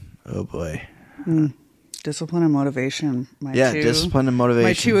 discipline. Oh, boy. Discipline and motivation. Discipline and motivation.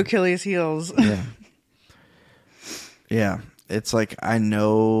 My two Achilles heels. Yeah. Yeah. It's like I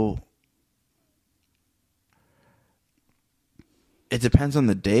know... It depends on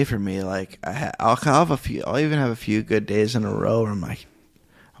the day for me. Like, I'll even have a few good days in a row where I'm like,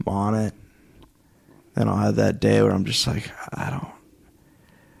 I'm on it. Then I'll have that day where I'm just like, I don't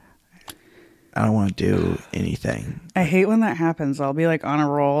want to do anything. I hate when that happens. I'll be like on a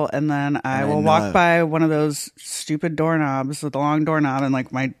roll and then I will walk by one of those stupid doorknobs with the long doorknob and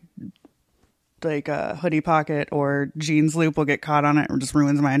like my hoodie pocket or jeans loop will get caught on it and just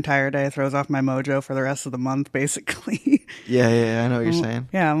ruins my entire day, throws off my mojo for the rest of the month basically. Yeah, I know what you're saying.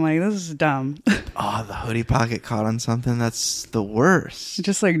 Yeah, I'm like, this is dumb. Oh, the hoodie pocket caught on something? That's the worst. It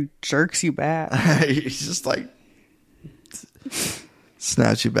just like jerks you back. It's just like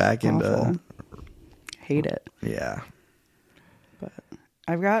snatch you back into... Hate it. Yeah. But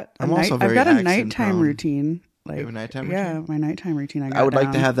I've got a nighttime nighttime routine. Like, you have a nighttime routine? Yeah, my nighttime routine. I would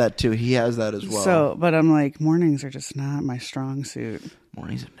like to have that too. He has that as well. So, but I'm like, mornings are just not my strong suit.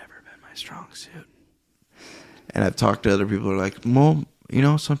 Mornings have never been my strong suit. And I've talked to other people who are like, well, you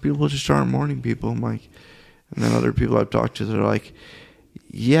know, some people just aren't morning people. I'm like, and then other people I've talked to that are like,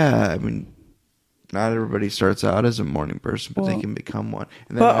 yeah, I mean, not everybody starts out as a morning person, but they can become one.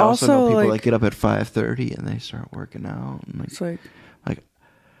 And then I also know people that get up at 5:30 and they start working out. And it's like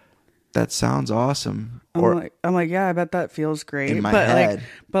that sounds awesome. I'm like, yeah, I bet that feels great. In my head.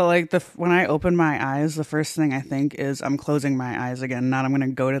 When I open my eyes, the first thing I think is I'm closing my eyes again. Not I'm going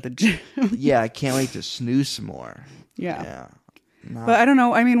to go to the gym. Yeah, I can't wait to snooze some more. Yeah. But I don't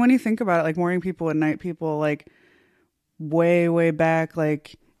know. I mean, when you think about it, like morning people and night people, like way, way back,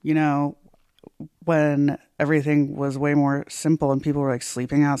 like, you know, when everything was way more simple and people were like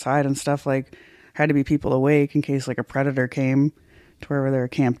sleeping outside and stuff, like had to be people awake in case like a predator came to wherever they were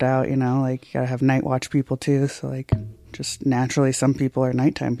camped out, you know, like you gotta have night watch people too. So like just naturally some people are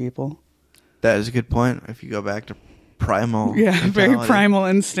nighttime people. That is a good point. If you go back to primal. Yeah, very primal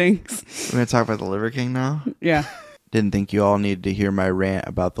instincts. We're going to talk about the Liver King now? Yeah. Didn't think you all needed to hear my rant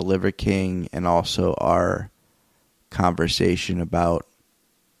about the Liver King and also our conversation about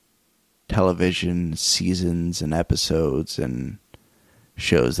television seasons and episodes and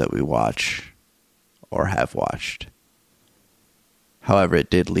shows that we watch or have watched. However, it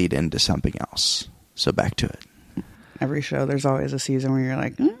did lead into something else. So back to it. Every show, there's always a season where you're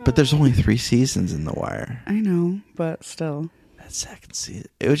like... But there's only 3 seasons in The Wire. I know, but still. That second season,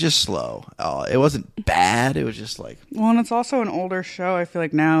 it was just slow. Oh, it wasn't bad. It was just like... Well, and it's also an older show. I feel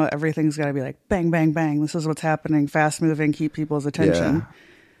like now everything's got to be like, bang, bang, bang. This is what's happening. Fast moving, keep people's attention.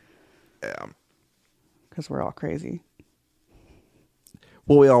 Yeah. Because we're all crazy.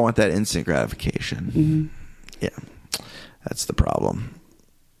 Well, we all want that instant gratification. Mm-hmm. Yeah. That's the problem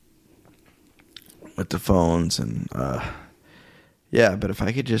with the phones and yeah, but if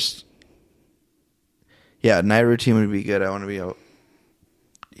I could just night routine would be good. I want to be able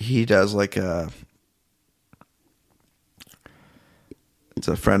he does like it's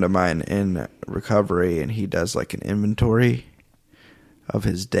a friend of mine in recovery, and he does like an inventory of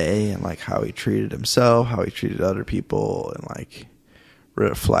his day and like how he treated himself, how he treated other people, and like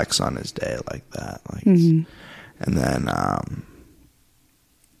reflects on his day like that. Like, and then I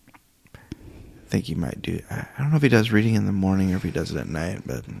think he might do. I don't know if he does reading in the morning or if he does it at night,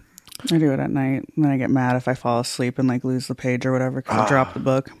 but I do it at night, and then I get mad if I fall asleep and like lose the page or whatever because I dropped the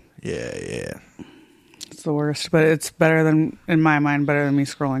book. Yeah. It's the worst, but it's better than, in my mind, better than me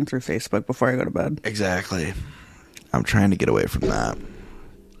scrolling through Facebook before I go to bed. Exactly. I'm trying to get away from that.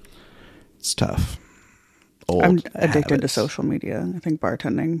 It's tough. I'm addicted to social media. I think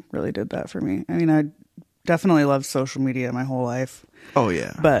bartending really did that for me. I mean, I definitely loved social media my whole life. Oh,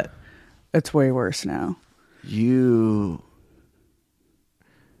 yeah. But it's way worse now. You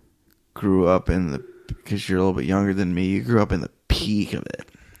grew up because you're a little bit younger than me, you grew up in the peak of it.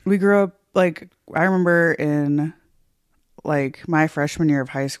 We grew up, like, I remember in, like, my freshman year of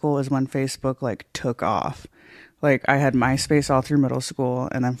high school is when Facebook, like, took off. Like, I had MySpace all through middle school,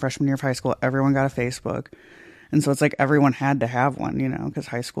 and then freshman year of high school, everyone got a Facebook. And so it's like everyone had to have one, you know, because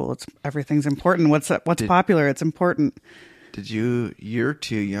high school, everything's important. What's popular? It's important. You're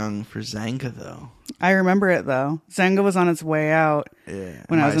too young for Zanga, though. I remember it, though. Zanga was on its way out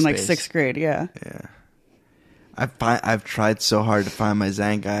when I was in, like, 6th grade, yeah. Yeah. I've tried so hard to find my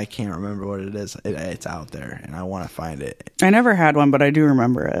Zanga, I can't remember what it is. It's out there, and I want to find it. I never had one, but I do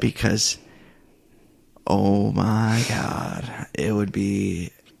remember it. Because, oh my God, it would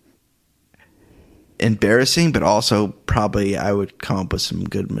be embarrassing, but also probably I would come up with some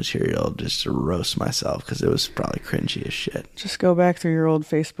good material just to roast myself because it was probably cringy as shit. Just go back through your old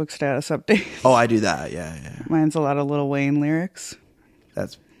Facebook status updates. Oh, I do that, yeah. Mine's a lot of Lil Wayne lyrics.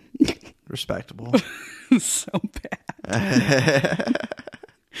 That's respectable. So bad.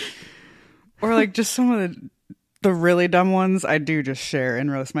 Or like just some of the really dumb ones I do just share and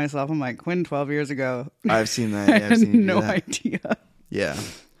roast myself. I'm like, Quinn 12 years ago. I've seen that. I had no idea. Yeah.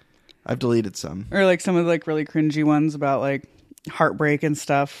 I've deleted some. Or like some of the like really cringy ones about like heartbreak and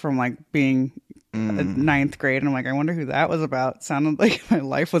stuff from like being ninth grade. And I'm like, I wonder who that was about. It sounded like my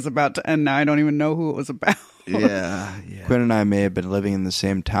life was about to end. Now I don't even know who it was about. Yeah. Quinn and I may have been living in the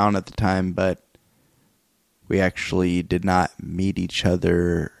same town at the time, but we actually did not meet each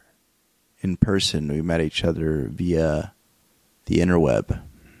other in person. We met each other via the interweb.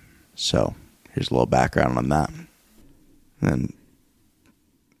 So here's a little background on that. And then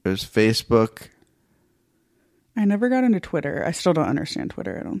there's Facebook. I never got into Twitter. I still don't understand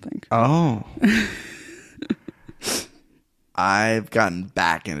Twitter, I don't think. Oh. I've gotten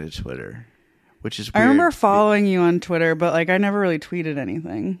back into Twitter, which is weird. I remember following you on Twitter, but like I never really tweeted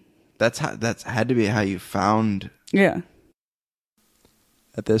anything. That's had to be how you found. Yeah.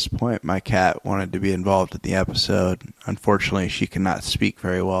 At this point, my cat wanted to be involved in the episode. Unfortunately, she cannot speak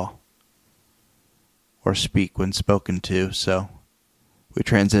very well or speak when spoken to, so we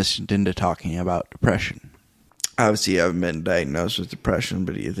transitioned into talking about depression. Obviously, I haven't been diagnosed with depression,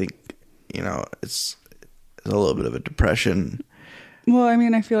 but do you think, it's a little bit of a depression? Well, I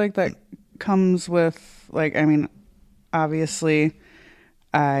mean, I feel like that comes with, like, I mean, obviously,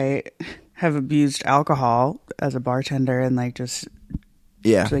 I have abused alcohol as a bartender and, like, just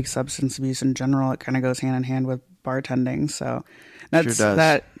like substance abuse in general. It kind of goes hand in hand with bartending. So that's sure does.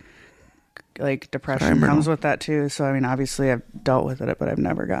 That, like, depression comes with that too. So, I mean, obviously I've dealt with it, but I've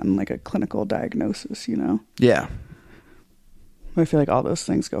never gotten like a clinical diagnosis, Yeah. I feel like all those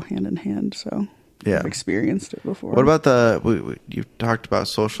things go hand in hand. So yeah, I've experienced it before. What about you talked about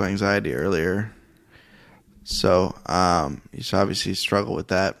social anxiety earlier. So, you obviously struggle with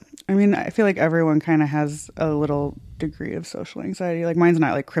that. I mean, I feel like everyone kind of has a little degree of social anxiety. Like, mine's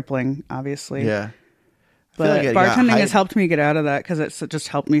not like crippling, obviously. Yeah. But like bartending has helped me get out of that because it's just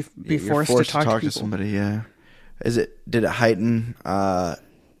helped me be forced to talk to people. Somebody, yeah. Did it heighten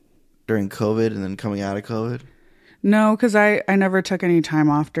during COVID and then coming out of COVID? No, because I never took any time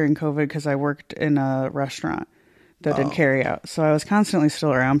off during COVID because I worked in a restaurant that did carry out. So I was constantly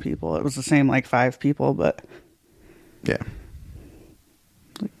still around people. It was the same, like 5 people, but yeah,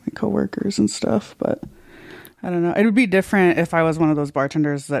 like my coworkers and stuff. But I don't know. It would be different if I was one of those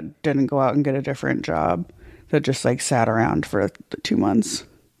bartenders that didn't go out and get a different job, that just like sat around for the 2 months.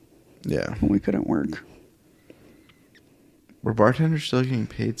 Yeah, when we couldn't work. Were bartenders still getting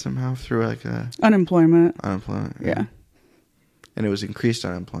paid somehow through like unemployment? Unemployment, yeah. And it was increased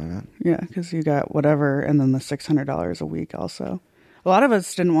unemployment. Yeah, because you got whatever, and then the $600 a week also. A lot of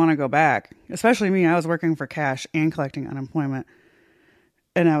us didn't want to go back, especially me. I was working for cash and collecting unemployment.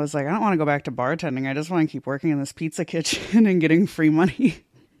 And I was like, I don't want to go back to bartending. I just want to keep working in this pizza kitchen and getting free money.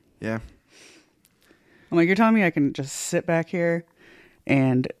 Yeah. I'm like, you're telling me I can just sit back here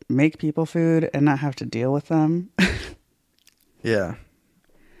and make people food and not have to deal with them? Yeah.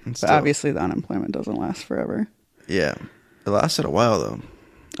 But obviously the unemployment doesn't last forever. Yeah. It lasted a while, though.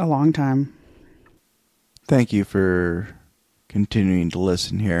 A long time. Thank you for continuing to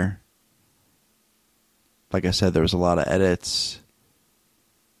listen here. Like I said, there was a lot of edits.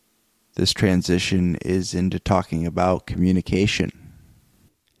 This transition is into talking about communication.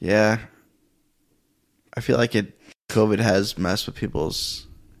 Yeah. I feel like COVID has messed with people's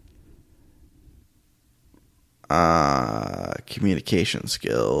communication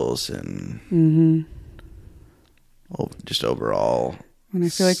skills and just overall. And I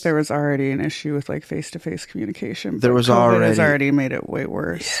feel like there was already an issue with like face-to-face communication. There was COVID has already made it way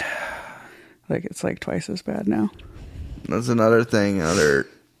worse. Yeah. Like it's like twice as bad now. That's another thing. I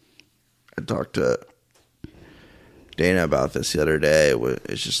talked to Dana about this the other day.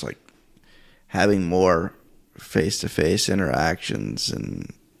 It's just like having more face-to-face interactions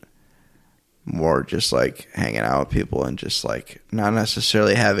and more just like hanging out with people and just like not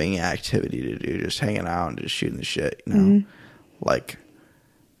necessarily having activity to do, just hanging out and just shooting the shit, you know, like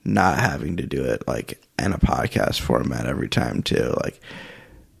not having to do it like in a podcast format every time too. Like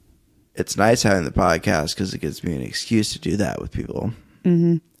it's nice having the podcast because it gives me an excuse to do that with people.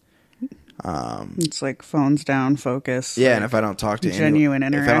 It's like phones down, focus. Yeah, like and if I don't talk to genuine anyone,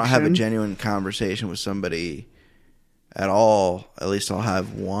 interaction. if I don't have a genuine conversation with somebody at all, at least I'll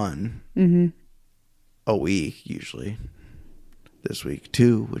have one a week usually. This week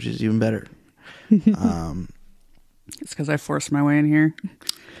 2, which is even better. It's because I forced my way in here.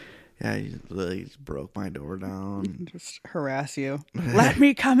 Yeah, you literally just broke my door down. Just harass you. Let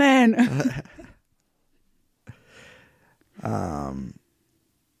me come in.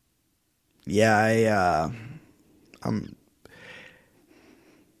 Yeah, I'm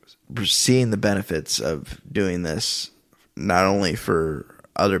seeing the benefits of doing this, not only for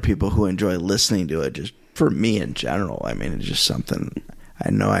other people who enjoy listening to it, just for me in general. I mean, it's just something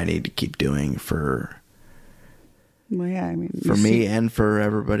I know I need to keep doing for me and for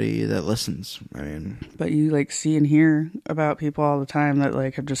everybody that listens. I mean, but you like see and hear about people all the time that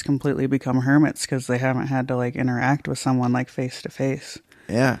like have just completely become hermits because they haven't had to like interact with someone like face to face.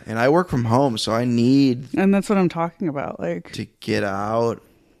 Yeah, and I work from home, so I need... And that's what I'm talking about, like... to get out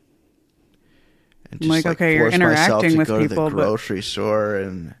and just, like, okay, you're interacting with people, to go to the grocery store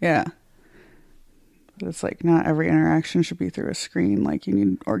and... Yeah. But it's like, not every interaction should be through a screen. Like, you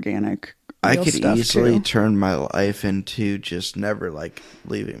need organic, I real could stuff, easily too. turn my life into just never, like,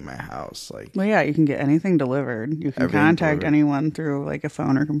 leaving my house. Like, well, yeah, you can get anything delivered. You can contact anyone through, like, a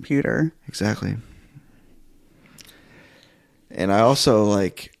phone or computer. Exactly. And I also,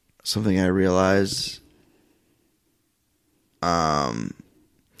 like, something I realized, and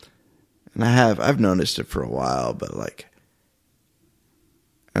I've noticed it for a while, but, like,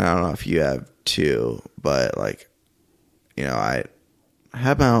 and I don't know if you have too, but, like, you know, I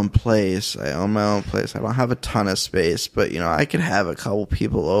have my own place. I own my own place. I don't have a ton of space, but, you know, I could have a couple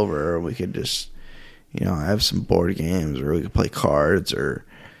people over, or we could just, you know, have some board games, or we could play cards, or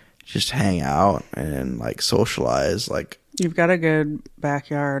just hang out and, like, socialize, like, you've got a good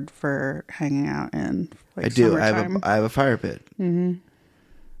backyard for hanging out in. Like, I do. Summertime. I have a fire pit, and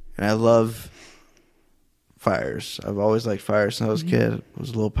I love fires. I've always liked fires since I was a kid. I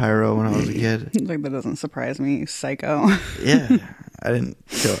was a little pyro when I was a kid. Like, that doesn't surprise me, you psycho. Yeah, I didn't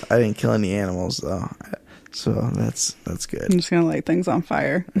kill any animals though, so that's good. I'm just gonna light things on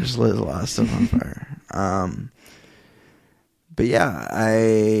fire. I just lit a lot of stuff on fire. But yeah,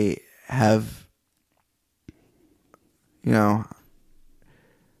 I have. You know,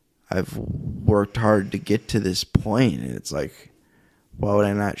 I've worked hard to get to this point, and it's like, why would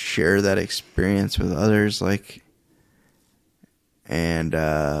I not share that experience with others? Like, and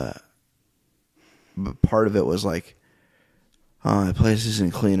but part of it was like, oh, my place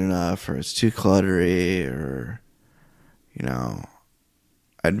isn't clean enough, or it's too cluttery, or, you know,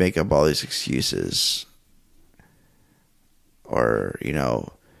 I'd make up all these excuses, or, you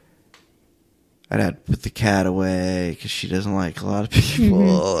know, I'd have to put the cat away because she doesn't like a lot of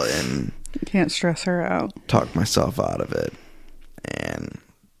people, and You can't stress her out. talk myself out of it. And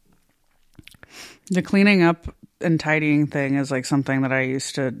the cleaning up and tidying thing is like something that I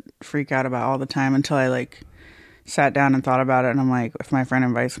used to freak out about all the time until I like sat down and thought about it. And I'm like, if my friend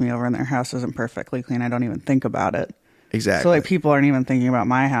invites me over and their house isn't perfectly clean, I don't even think about it. exactly. So like people aren't even thinking about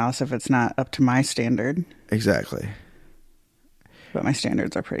my house if it's not up to my standard. Exactly. But my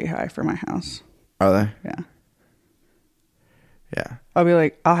standards are pretty high for my house. Are they? Yeah. Yeah. I'll be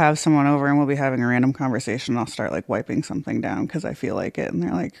like, I'll have someone over and we'll be having a random conversation. And I'll start like wiping something down because I feel like it. And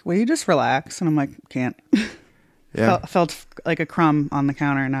they're like, will you just relax? And I'm like, can't. Yeah. Felt like a crumb on the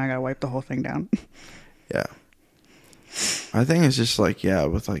counter and now I got to wipe the whole thing down. Yeah. I think it's just like, yeah,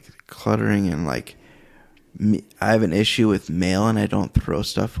 with like cluttering and like, I have an issue with mail and I don't throw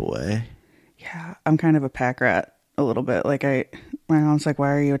stuff away. Yeah. I'm kind of a pack rat a little bit. Like my mom's like,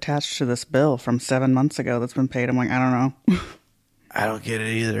 why are you attached to this bill from 7 months ago that's been paid? I'm like, I don't know. I don't get it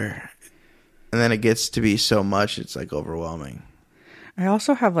either. And then it gets to be so much, it's like overwhelming. I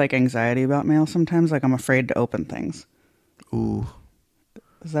also have like anxiety about mail sometimes. Like I'm afraid to open things. Ooh.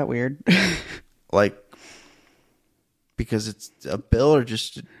 Is that weird? Like, because it's a bill or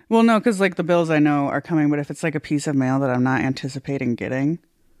just... Well, no, because like the bills I know are coming, but if it's like a piece of mail that I'm not anticipating getting,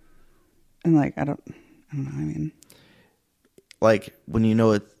 and like, I don't know, I mean... Like, when you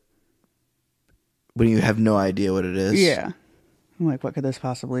know it... When you have no idea what it is. Yeah. I'm like, what could this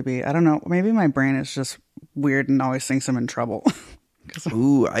possibly be? I don't know. Maybe my brain is just weird and always thinks I'm in trouble.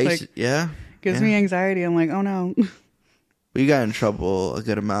 Ooh, yeah. Gives me anxiety. I'm like, oh no. We got in trouble a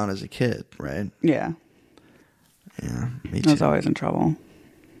good amount as a kid, right? Yeah. Yeah, me too. I was always in trouble.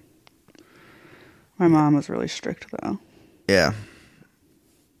 My mom was really strict, though. Yeah.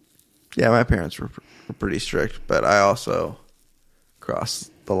 Yeah, my parents were pretty strict, but I also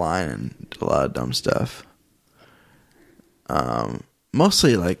crossed the line and did a lot of dumb stuff.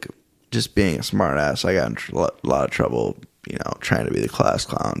 Mostly like just being a smart ass. I got in a lot of trouble, you know, trying to be the class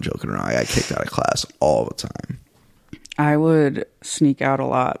clown, joking around. I got kicked out of class all the time. I would sneak out a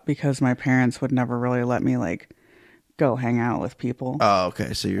lot because my parents would never really let me like go hang out with people. Oh,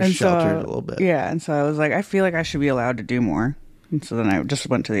 okay. So you're sheltered a little bit. Yeah. And so I was like, I feel like I should be allowed to do more. And so then I just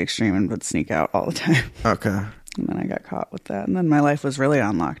went to the extreme and would sneak out all the time. Okay. And then I got caught with that. And then my life was really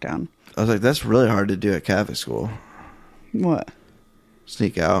on lockdown. I was like, that's really hard to do at Catholic school. What?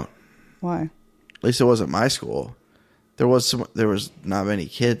 Sneak out. Why? At least it wasn't my school. There was not many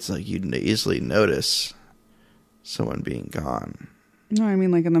kids. Like, you'd easily notice someone being gone. No, I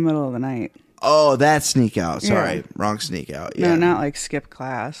mean like in the middle of the night. Oh, that sneak out. Sorry. Yeah. Wrong sneak out. Yeah. No, not like skip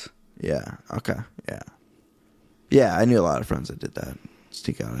class. Yeah. Okay. Yeah. Yeah, I knew a lot of friends that did that.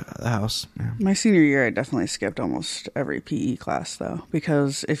 Sneak out of the house. Yeah. My senior year, I definitely skipped almost every PE class, though.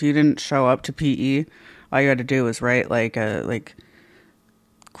 Because if you didn't show up to PE, all you had to do was write like a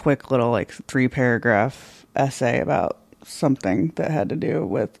quick little 3-paragraph essay about something that had to do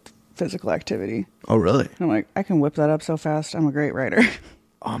with physical activity. Oh, really? And I'm like, I can whip that up so fast. I'm a great writer.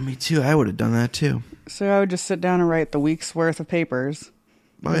 Oh, me too. I would have done that too. So I would just sit down and write the week's worth of papers.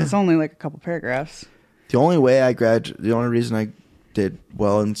 Oh, yeah. It's only like a couple paragraphs. The only reason I did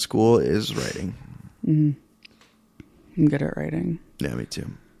well in school is writing. Mm-hmm. I'm good at writing. Yeah, me too.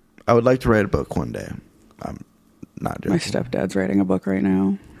 I would like to write a book one day. I'm not joking. My stepdad's writing a book right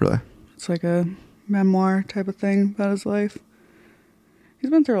now. Really? It's like a memoir type of thing about his life. He's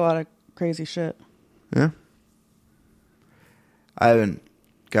been through a lot of crazy shit. Yeah. I haven't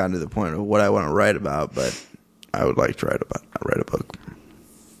gotten to the point of what I want to write about, but I would like to write a book.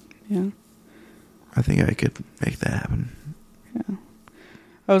 Yeah. I think I could make that happen. Yeah.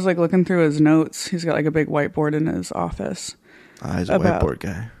 I was looking through his notes. He's got a big whiteboard in his office. He's a whiteboard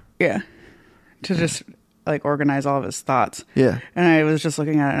guy. Yeah. To just organize all of his thoughts. Yeah. And I was just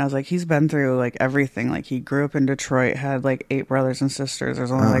looking at it and I was like, he's been through everything. He grew up in Detroit, had 8 brothers and sisters.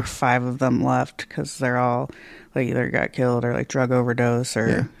 There's only 5 of them left because they're all either got killed or drug overdose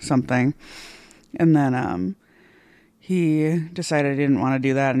or something. And then he decided he didn't want to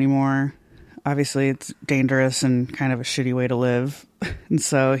do that anymore. Obviously, it's dangerous and kind of a shitty way to live. And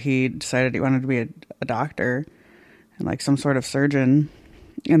so he decided he wanted to be a doctor and some sort of surgeon.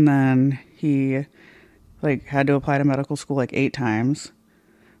 And then he had to apply to medical school 8 times.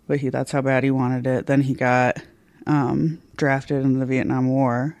 But that's how bad he wanted it. Then he got drafted in the Vietnam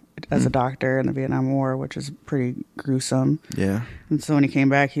War as a doctor in the Vietnam War, which is pretty gruesome. Yeah. And so when he came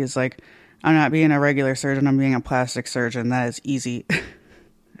back, he was like, I'm not being a regular surgeon, I'm being a plastic surgeon. That is easy.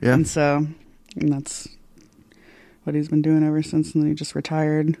 Yeah. And that's what he's been doing ever since. And then he just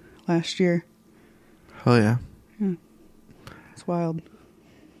retired last year. Oh, yeah. Yeah. It's wild.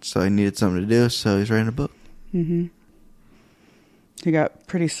 So he needed something to do, so he's writing a book. Mm-hmm. He got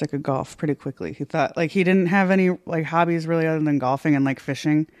pretty sick of golf pretty quickly. He thought, he didn't have any, hobbies really other than golfing and,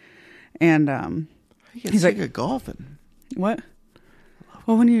 fishing. And, he's sick of golfing. What?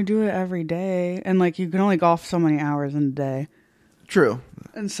 Well, when you do it every day, and, you can only golf so many hours in a day. True.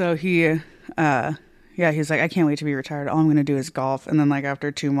 And so he, he's like, I can't wait to be retired. All I'm going to do is golf. And then,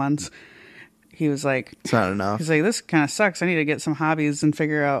 after 2 months, he was like, it's not enough. He's like, this kind of sucks. I need to get some hobbies and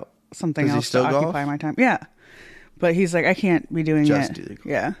figure out something else to occupy my time. Yeah. But he's like, I can't be doing Just it. do the golf.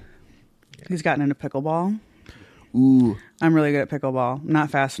 Yeah. He's gotten into pickleball. Ooh. I'm really good at pickleball. Not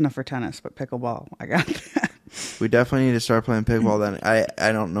fast enough for tennis, but pickleball, I got that. We definitely need to start playing pickleball then.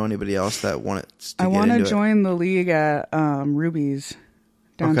 I don't know anybody else that wants to I want to join the league at Ruby's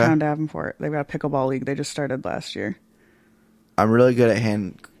downtown Davenport. They've got a pickleball league they just started last year. I'm really good at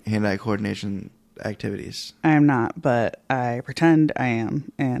hand-eye coordination activities. I am not, but I pretend I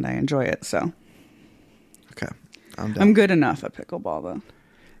am, and I enjoy it, so. Okay. I'm done. I'm good enough at pickleball, though.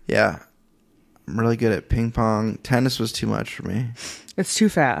 Yeah. I'm really good at ping pong. Tennis was too much for me. It's too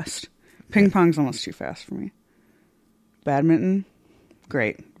fast. Ping pong's almost too fast for me. Badminton,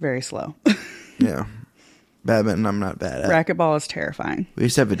 great. Very slow. Yeah. Badminton, I'm not bad at. Racquetball is terrifying. We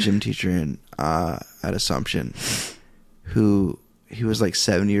used to have a gym teacher at Assumption who he was like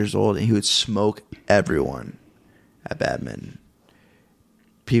 70 years old, and he would smoke everyone at badminton.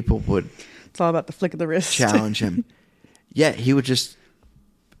 People would It's all about the flick of the wrist. challenge him. Yeah, he would just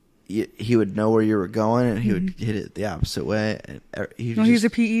he would know where you were going, and he would hit it the opposite way. And He's a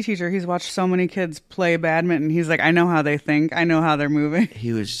PE teacher. He's watched so many kids play badminton. He's like, I know how they think. I know how they're moving.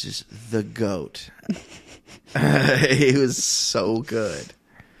 He was just the GOAT. He was so good.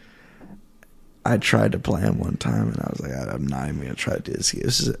 I tried to play him one time, and I was like, I'm not even going to try to do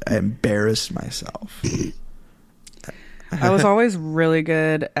this. I embarrassed myself. I was always really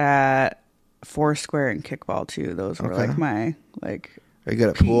good at Foursquare and kickball, too. Those were like my Are you good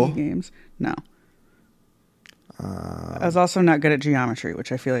at PE pool? games. No. I was also not good at geometry,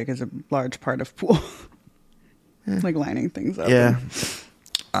 which I feel like is a large part of pool. Like lining things up. Yeah.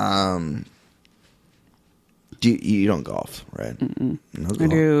 You don't golf, right? Mm-mm. No golf. I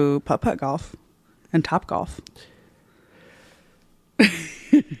do putt-putt golf and top golf.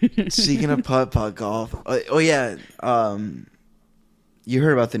 Speaking of putt-putt golf. Oh, yeah. You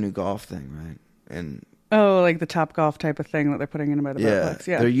heard about the new golf thing, right? And Oh, like the top golf type of thing that they're putting in by the Buttplugs.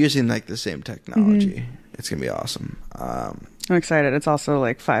 Yeah. They're using like the same technology. It's going to be awesome. I'm excited. It's also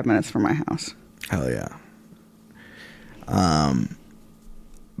like 5 minutes from my house. Hell yeah.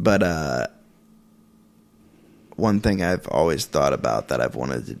 But one thing I've always thought about that I've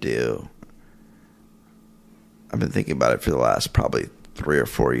wanted to do, I've been thinking about it for the last probably 3 or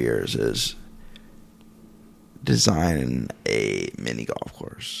 4 years, is design a mini golf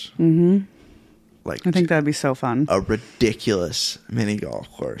course. Mm-hmm. Like, I think that'd be so fun. A ridiculous mini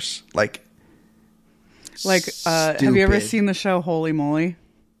golf course. Like have you ever seen the show Holy Moly?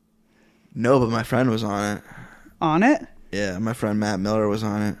 No, but my friend was on it. On it? Yeah, my friend Matt Miller was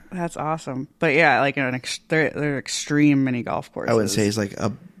on it. That's awesome. But yeah, like they're extreme mini golf courses. I wouldn't say he's like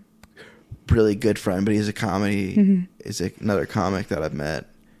a really good friend, but he's a comedy. Mm-hmm. He's another comic that I've met.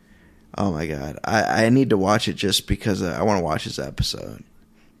 Oh my god, I need to watch it just because I want to watch his episode.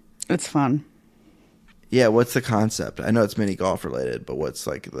 It's fun. Yeah, what's the concept? I know it's mini golf related, but what's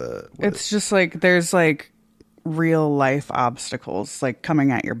like It's just like there's like real life obstacles like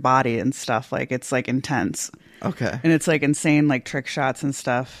coming at your body and stuff. Like it's like intense. Okay. And it's like insane like trick shots and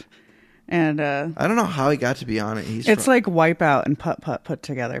stuff. And I don't know how he got to be on it. It's like Wipeout and Putt-Putt put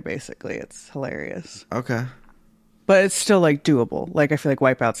together basically. It's hilarious. Okay. But it's still like doable. Like I feel like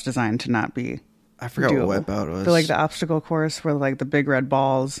Wipeout's designed to not be I forgot doable. what Wipeout was. But like the obstacle course where like the big red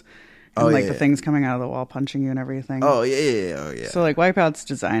balls and the things coming out of the wall punching you and everything. Oh yeah. Oh yeah. So like Wipeout's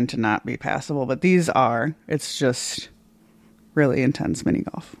designed to not be passable, but these are. It's just really intense mini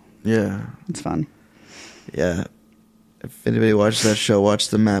golf. Yeah. It's fun. Yeah. If anybody watches that show, watch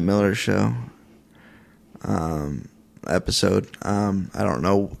the Matt Miller show episode. I don't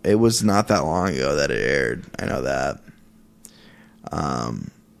know. It was not that long ago that it aired. I know that.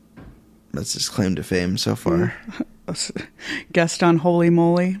 That's his claim to fame so far. Guest on Holy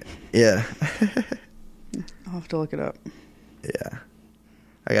Moly. Yeah. I'll have to look it up. Yeah.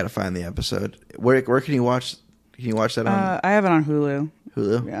 I gotta find the episode. Where can you watch? Can you watch that on I have it on Hulu.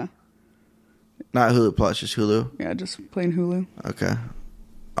 Hulu? Yeah. Not Hulu Plus, just Hulu. Yeah, just plain Hulu. Okay.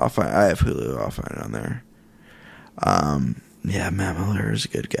 I have Hulu. I'll find it on there. Yeah, Matt Miller is a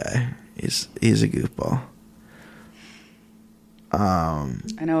good guy. He's a goofball.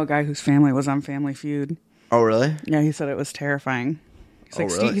 I know a guy whose family was on Family Feud. Oh, really? Yeah, he said it was terrifying.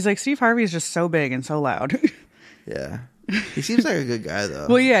 Really? He's like, Steve Harvey's just so big and so loud. Yeah. He seems like a good guy, though.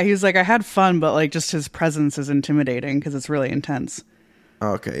 Well, yeah, he's like, I had fun, but like just his presence is intimidating because it's really intense.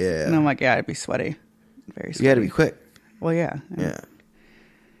 Okay, yeah. And I'm like, yeah, I'd be sweaty. Very sweaty. You got to be quick. Well, yeah. Yeah.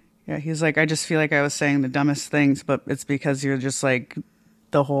 Yeah, he's like, I just feel like I was saying the dumbest things, but it's because you're just like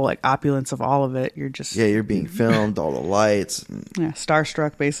the whole like opulence of all of it. You're just Yeah, you're being filmed, all the lights. yeah,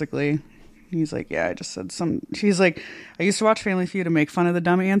 starstruck basically. He's like, yeah, I just said some. She's like, I used to watch Family Feud to make fun of the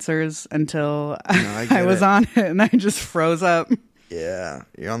dumb answers until I was on it, and I just froze up. Yeah,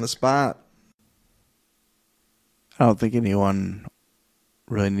 you're on the spot. I don't think anyone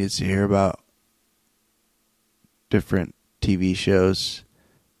really needs to hear about different TV shows,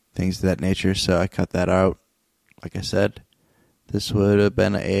 things of that nature, so I cut that out. Like I said, this would have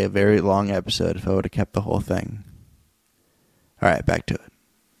been a very long episode if I would have kept the whole thing. All right, back to it.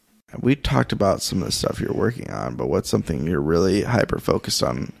 We talked about some of the stuff you're working on, but what's something you're really hyper-focused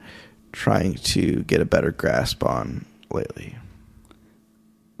on trying to get a better grasp on lately?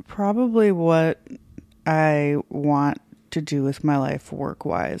 Probably what I want to do with my life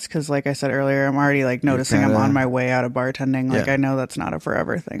work-wise, because like I said earlier, I'm already like noticing I'm on my way out of bartending. Like I know that's not a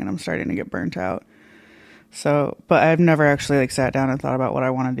forever thing, and I'm starting to get burnt out. So, but I've never actually like sat down and thought about what I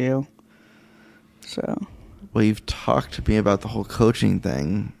want to do. So, well, you've talked to me about the whole coaching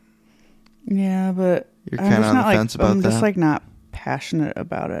thing. Yeah, but you're kind of on the fence about that. I'm just like not passionate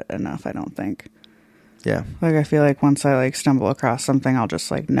about it enough, I don't think. Yeah. Like I feel like once I like stumble across something, I'll just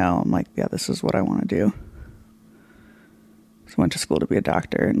like know. I'm like, yeah, this is what I want to do. So I went to school to be a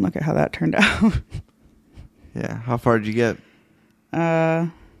doctor, and look at how that turned out. Yeah. How far did you get?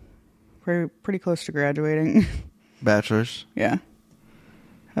 Pretty close to graduating. Bachelor's? Yeah.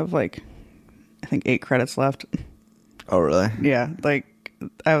 I have like, I think 8 credits left. Oh, really? Yeah. Like,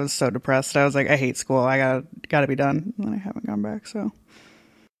 I was so depressed. I was like, I hate school. I gotta be done. And then I haven't gone back. So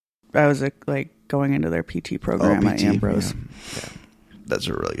I was like going into their PT program at Ambrose. Yeah. That's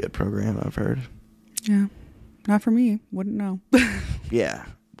a really good program, I've heard. Yeah. Not for me. Wouldn't know. Yeah.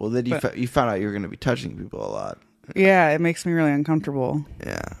 Well, then you found out you were going to be touching people a lot. Yeah. It makes me really uncomfortable.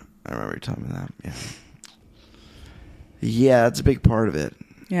 Yeah. I remember you telling me that. Yeah. Yeah. That's a big part of it.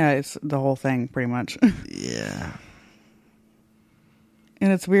 Yeah. It's the whole thing pretty much. Yeah.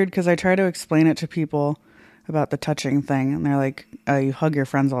 And it's weird because I try to explain it to people about the touching thing, and they're like, you hug your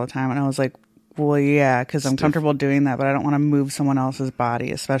friends all the time. And I was like, well, yeah, because I'm comfortable doing that, but I don't want to move someone else's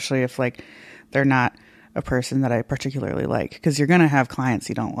body, especially if like they're not a person that I particularly like, because you're going to have clients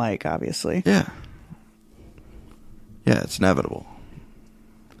you don't like, obviously. Yeah. Yeah, it's inevitable.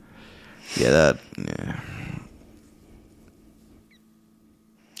 Yeah.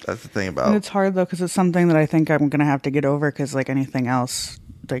 That's the thing about... And it's hard, though, because it's something that I think I'm going to have to get over, because, like, anything else,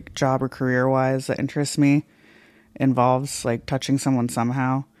 like, job or career-wise that interests me involves, like, touching someone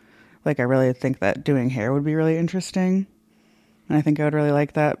somehow. Like, I really think that doing hair would be really interesting, and I think I would really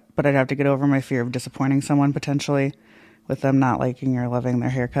like that, but I'd have to get over my fear of disappointing someone, potentially, with them not liking or loving their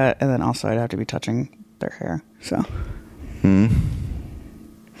haircut, and then also I'd have to be touching their hair, so...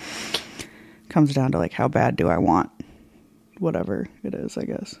 Comes down to, like, how bad do I want whatever it is, I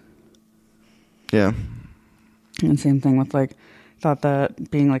guess. Yeah. And same thing with like, thought that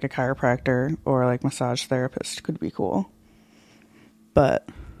being like a chiropractor or like massage therapist could be cool, but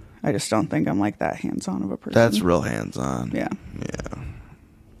I just don't think I'm like that hands-on of a person. That's real hands-on. Yeah. Yeah.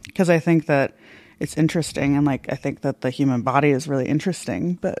 Because I think that it's interesting, and like I think that the human body is really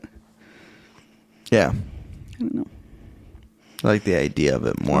interesting, but yeah, I don't know. I like the idea of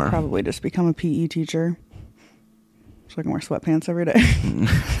it more. I'll probably just become a PE teacher. So I can wear sweatpants every day.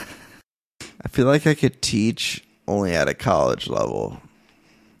 I feel like I could teach only at a college level.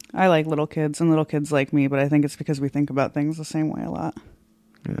 I like little kids, and little kids like me, but I think it's because we think about things the same way a lot.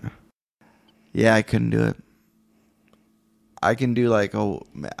 Yeah. Yeah, I couldn't do it. I can do like,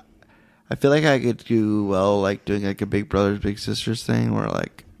 I feel like I could do well, like doing like a big brothers, big sisters thing where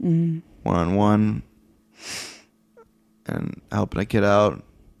like one-on-one and helping a kid out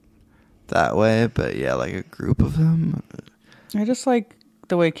that way, but yeah, like a group of them. I just like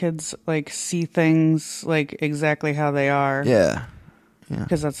the way kids like see things like exactly how they are. Yeah.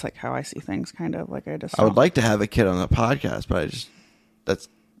 Because that's like how I see things, kind of like I would like to have a kid on the podcast, but that's.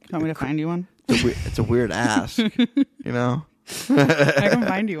 You want me to find you one? It's a weird ask, you know. I can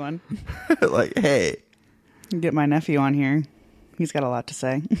find you one. Like, hey, get my nephew on here. He's got a lot to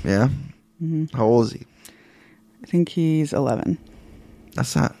say. Yeah. Mm-hmm. How old is he? I think he's 11.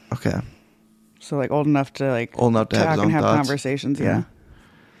 That's not okay. So like old enough to have talk his own and have thoughts. Conversations. Yeah.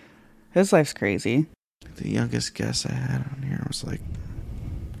 His life's crazy. The youngest guest I had on here was like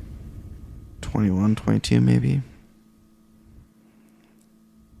 21, 22 maybe.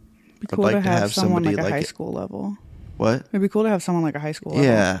 It'd be cool I'd to have someone like a like high it. school level. What? It'd be cool to have someone like a high school level.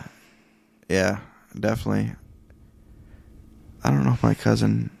 Yeah. Yeah, definitely. I don't know if my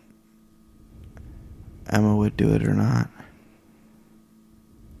cousin Emma would do it or not.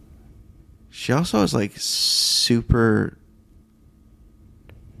 She also is like super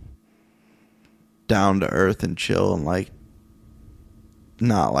down to earth and chill and like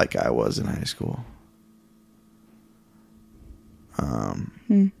not like I was in high school.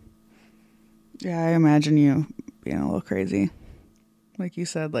 Yeah, I imagine you being a little crazy. Like you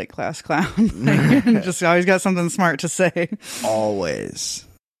said, like class clown. Like, just always got something smart to say. Always.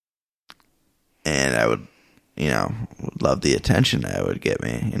 And I would, would love the attention that would get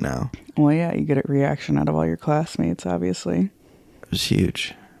me, Well, yeah, you get a reaction out of all your classmates, obviously. It was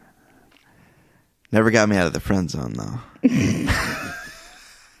huge. Never got me out of the friend zone, though.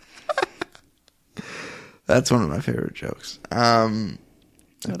 That's one of my favorite jokes.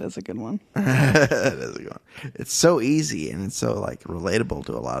 That is a good one. That is a good one. It's so easy and it's so like relatable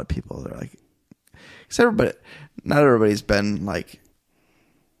to a lot of people. They're like, not everybody's been like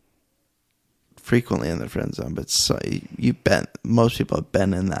frequently in the friend zone, but most people have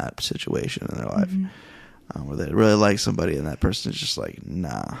been in that situation in their life where they really like somebody and that person is just like,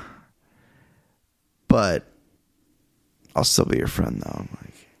 nah. But I'll still be your friend though.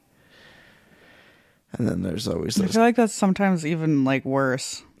 And then there's always those. I feel like that's sometimes even like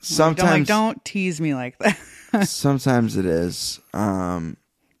worse. Sometimes don't tease me like that. Sometimes it is. But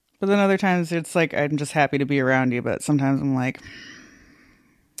then other times it's like I'm just happy to be around you, but sometimes I'm like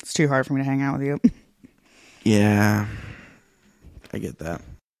it's too hard for me to hang out with you. Yeah. I get that.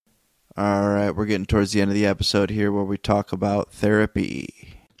 All right, we're getting towards the end of the episode here where we talk about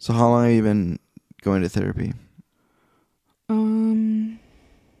therapy. So how long have you been going to therapy?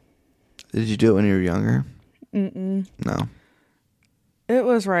 Did you do it when you were younger? Mm-mm. No. It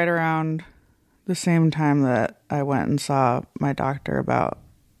was right around the same time that I went and saw my doctor about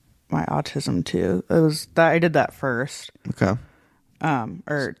my autism too. It was that I did that first. Okay.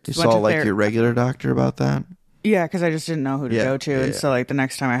 Or you saw like your regular doctor about that? Yeah, because I just didn't know who to go to, and yeah. so like the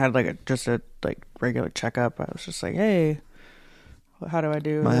next time I had like a regular checkup, I was just like, hey, how do I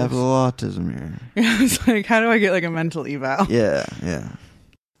do? I have a little autism here. Yeah, I was like, how do I get like a mental eval? Yeah.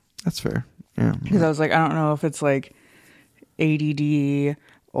 That's fair. Yeah. Because I was like, I don't know if it's like ADD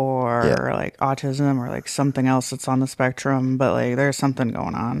or like autism or like something else that's on the spectrum, but like there's something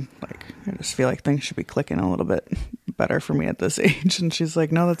going on. Like I just feel like things should be clicking a little bit better for me at this age. And she's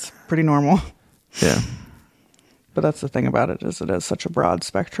like, no, that's pretty normal. Yeah. But that's the thing about it is it has such a broad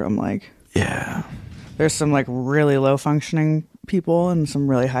spectrum. Like, yeah, there's some like really low functioning people and some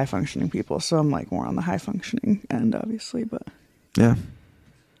really high functioning people. So I'm like more on the high functioning end, obviously, but yeah.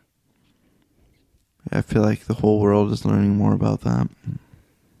 I feel like the whole world is learning more about that.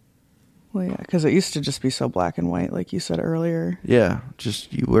 Well, yeah, because it used to just be so black and white, like you said earlier. Yeah,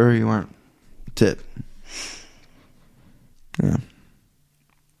 just you were or you weren't. That's it. Yeah.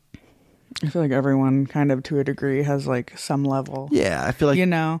 I feel like everyone kind of to a degree has like some level. Yeah, I feel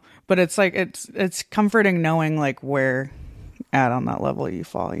like... but it's like, it's comforting knowing like where at on that level you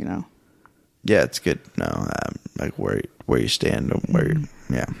fall, Yeah, it's good to know like where you stand and where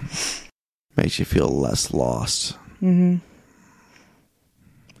yeah. Makes you feel less lost. Mm-hmm.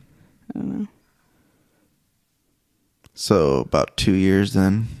 I don't know. So about 2 years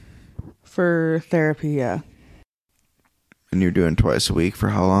then? For therapy, yeah. And you're doing twice a week for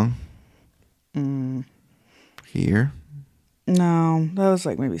how long? A year? No, that was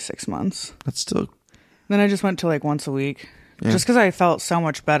like maybe 6 months. That's still... Then I just went to like once a week. Yeah. Just because I felt so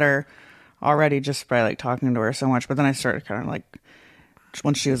much better already just by like talking to her so much. But then I started kind of like,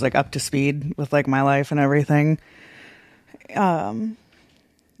 once she was like up to speed with like my life and everything, I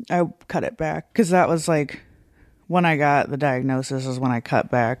cut it back. Because that was like, when I got the diagnosis is when I cut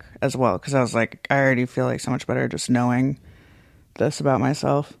back as well. Because I was like, I already feel like so much better just knowing this about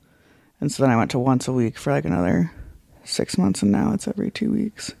myself. And so then I went to once a week for like another 6 months, and now it's every 2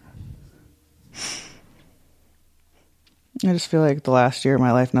 weeks. I just feel like the last year of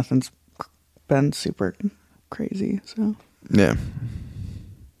my life, nothing's been super crazy, so. Yeah.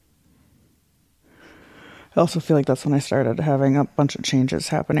 I also feel like that's when I started having a bunch of changes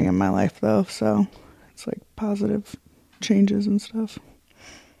happening in my life, though, so it's like positive changes and stuff.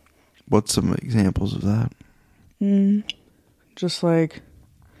 What's some examples of that? Just like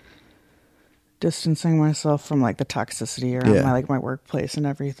distancing myself from like the toxicity around my workplace and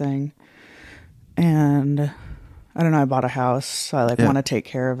everything. And I don't know, I bought a house, so I want to take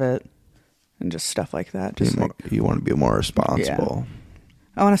care of it and just stuff like that. Just you want to be more responsible.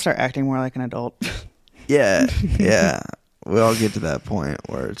 Yeah. I want to start acting more like an adult. Yeah. We all get to that point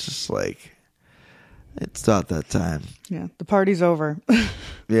where it's just like, it's not that time. Yeah, the party's over.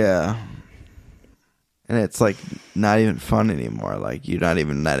 Yeah. And it's like not even fun anymore. Like you're not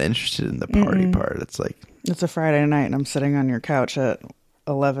even that interested in the party part. It's like... It's a Friday night and I'm sitting on your couch at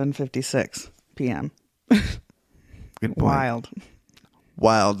 11:56 p.m. Good point.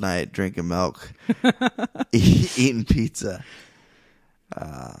 Wild night, drinking milk, eating pizza.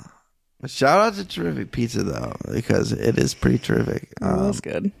 Shout out to Terrific Pizza, though, because it is pretty terrific. It was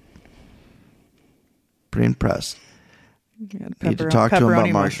good. Pretty impressed. Need to talk to him about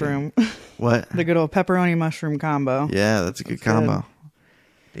mushroom. What? The good old pepperoni mushroom combo. Yeah, that's a good combo.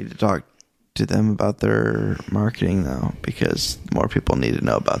 Need to talk to them about their marketing, though, because more people need to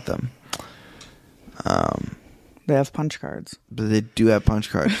know about them. They have punch cards. But they do have punch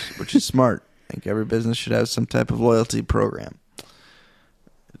cards, which is smart. I think every business should have some type of loyalty program.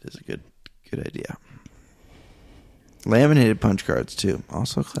 It is a good idea. Laminated punch cards, too.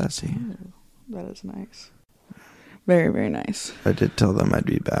 Also classy. Ooh, that is nice. Very, very nice. I did tell them I'd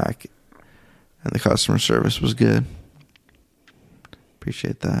be back, and the customer service was good.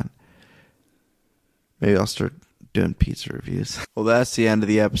 Appreciate that. Maybe I'll start doing pizza reviews. Well, that's the end of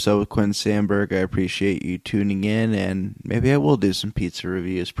the episode with Quinn Sandberg. I appreciate you tuning in, and maybe I will do some pizza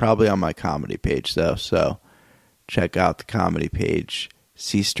reviews, probably on my comedy page, though. So check out the comedy page,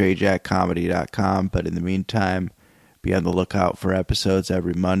 cstrayjackcomedy.com. But in the meantime, be on the lookout for episodes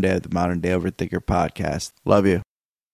every Monday of the Modern Day Overthinker podcast. Love you.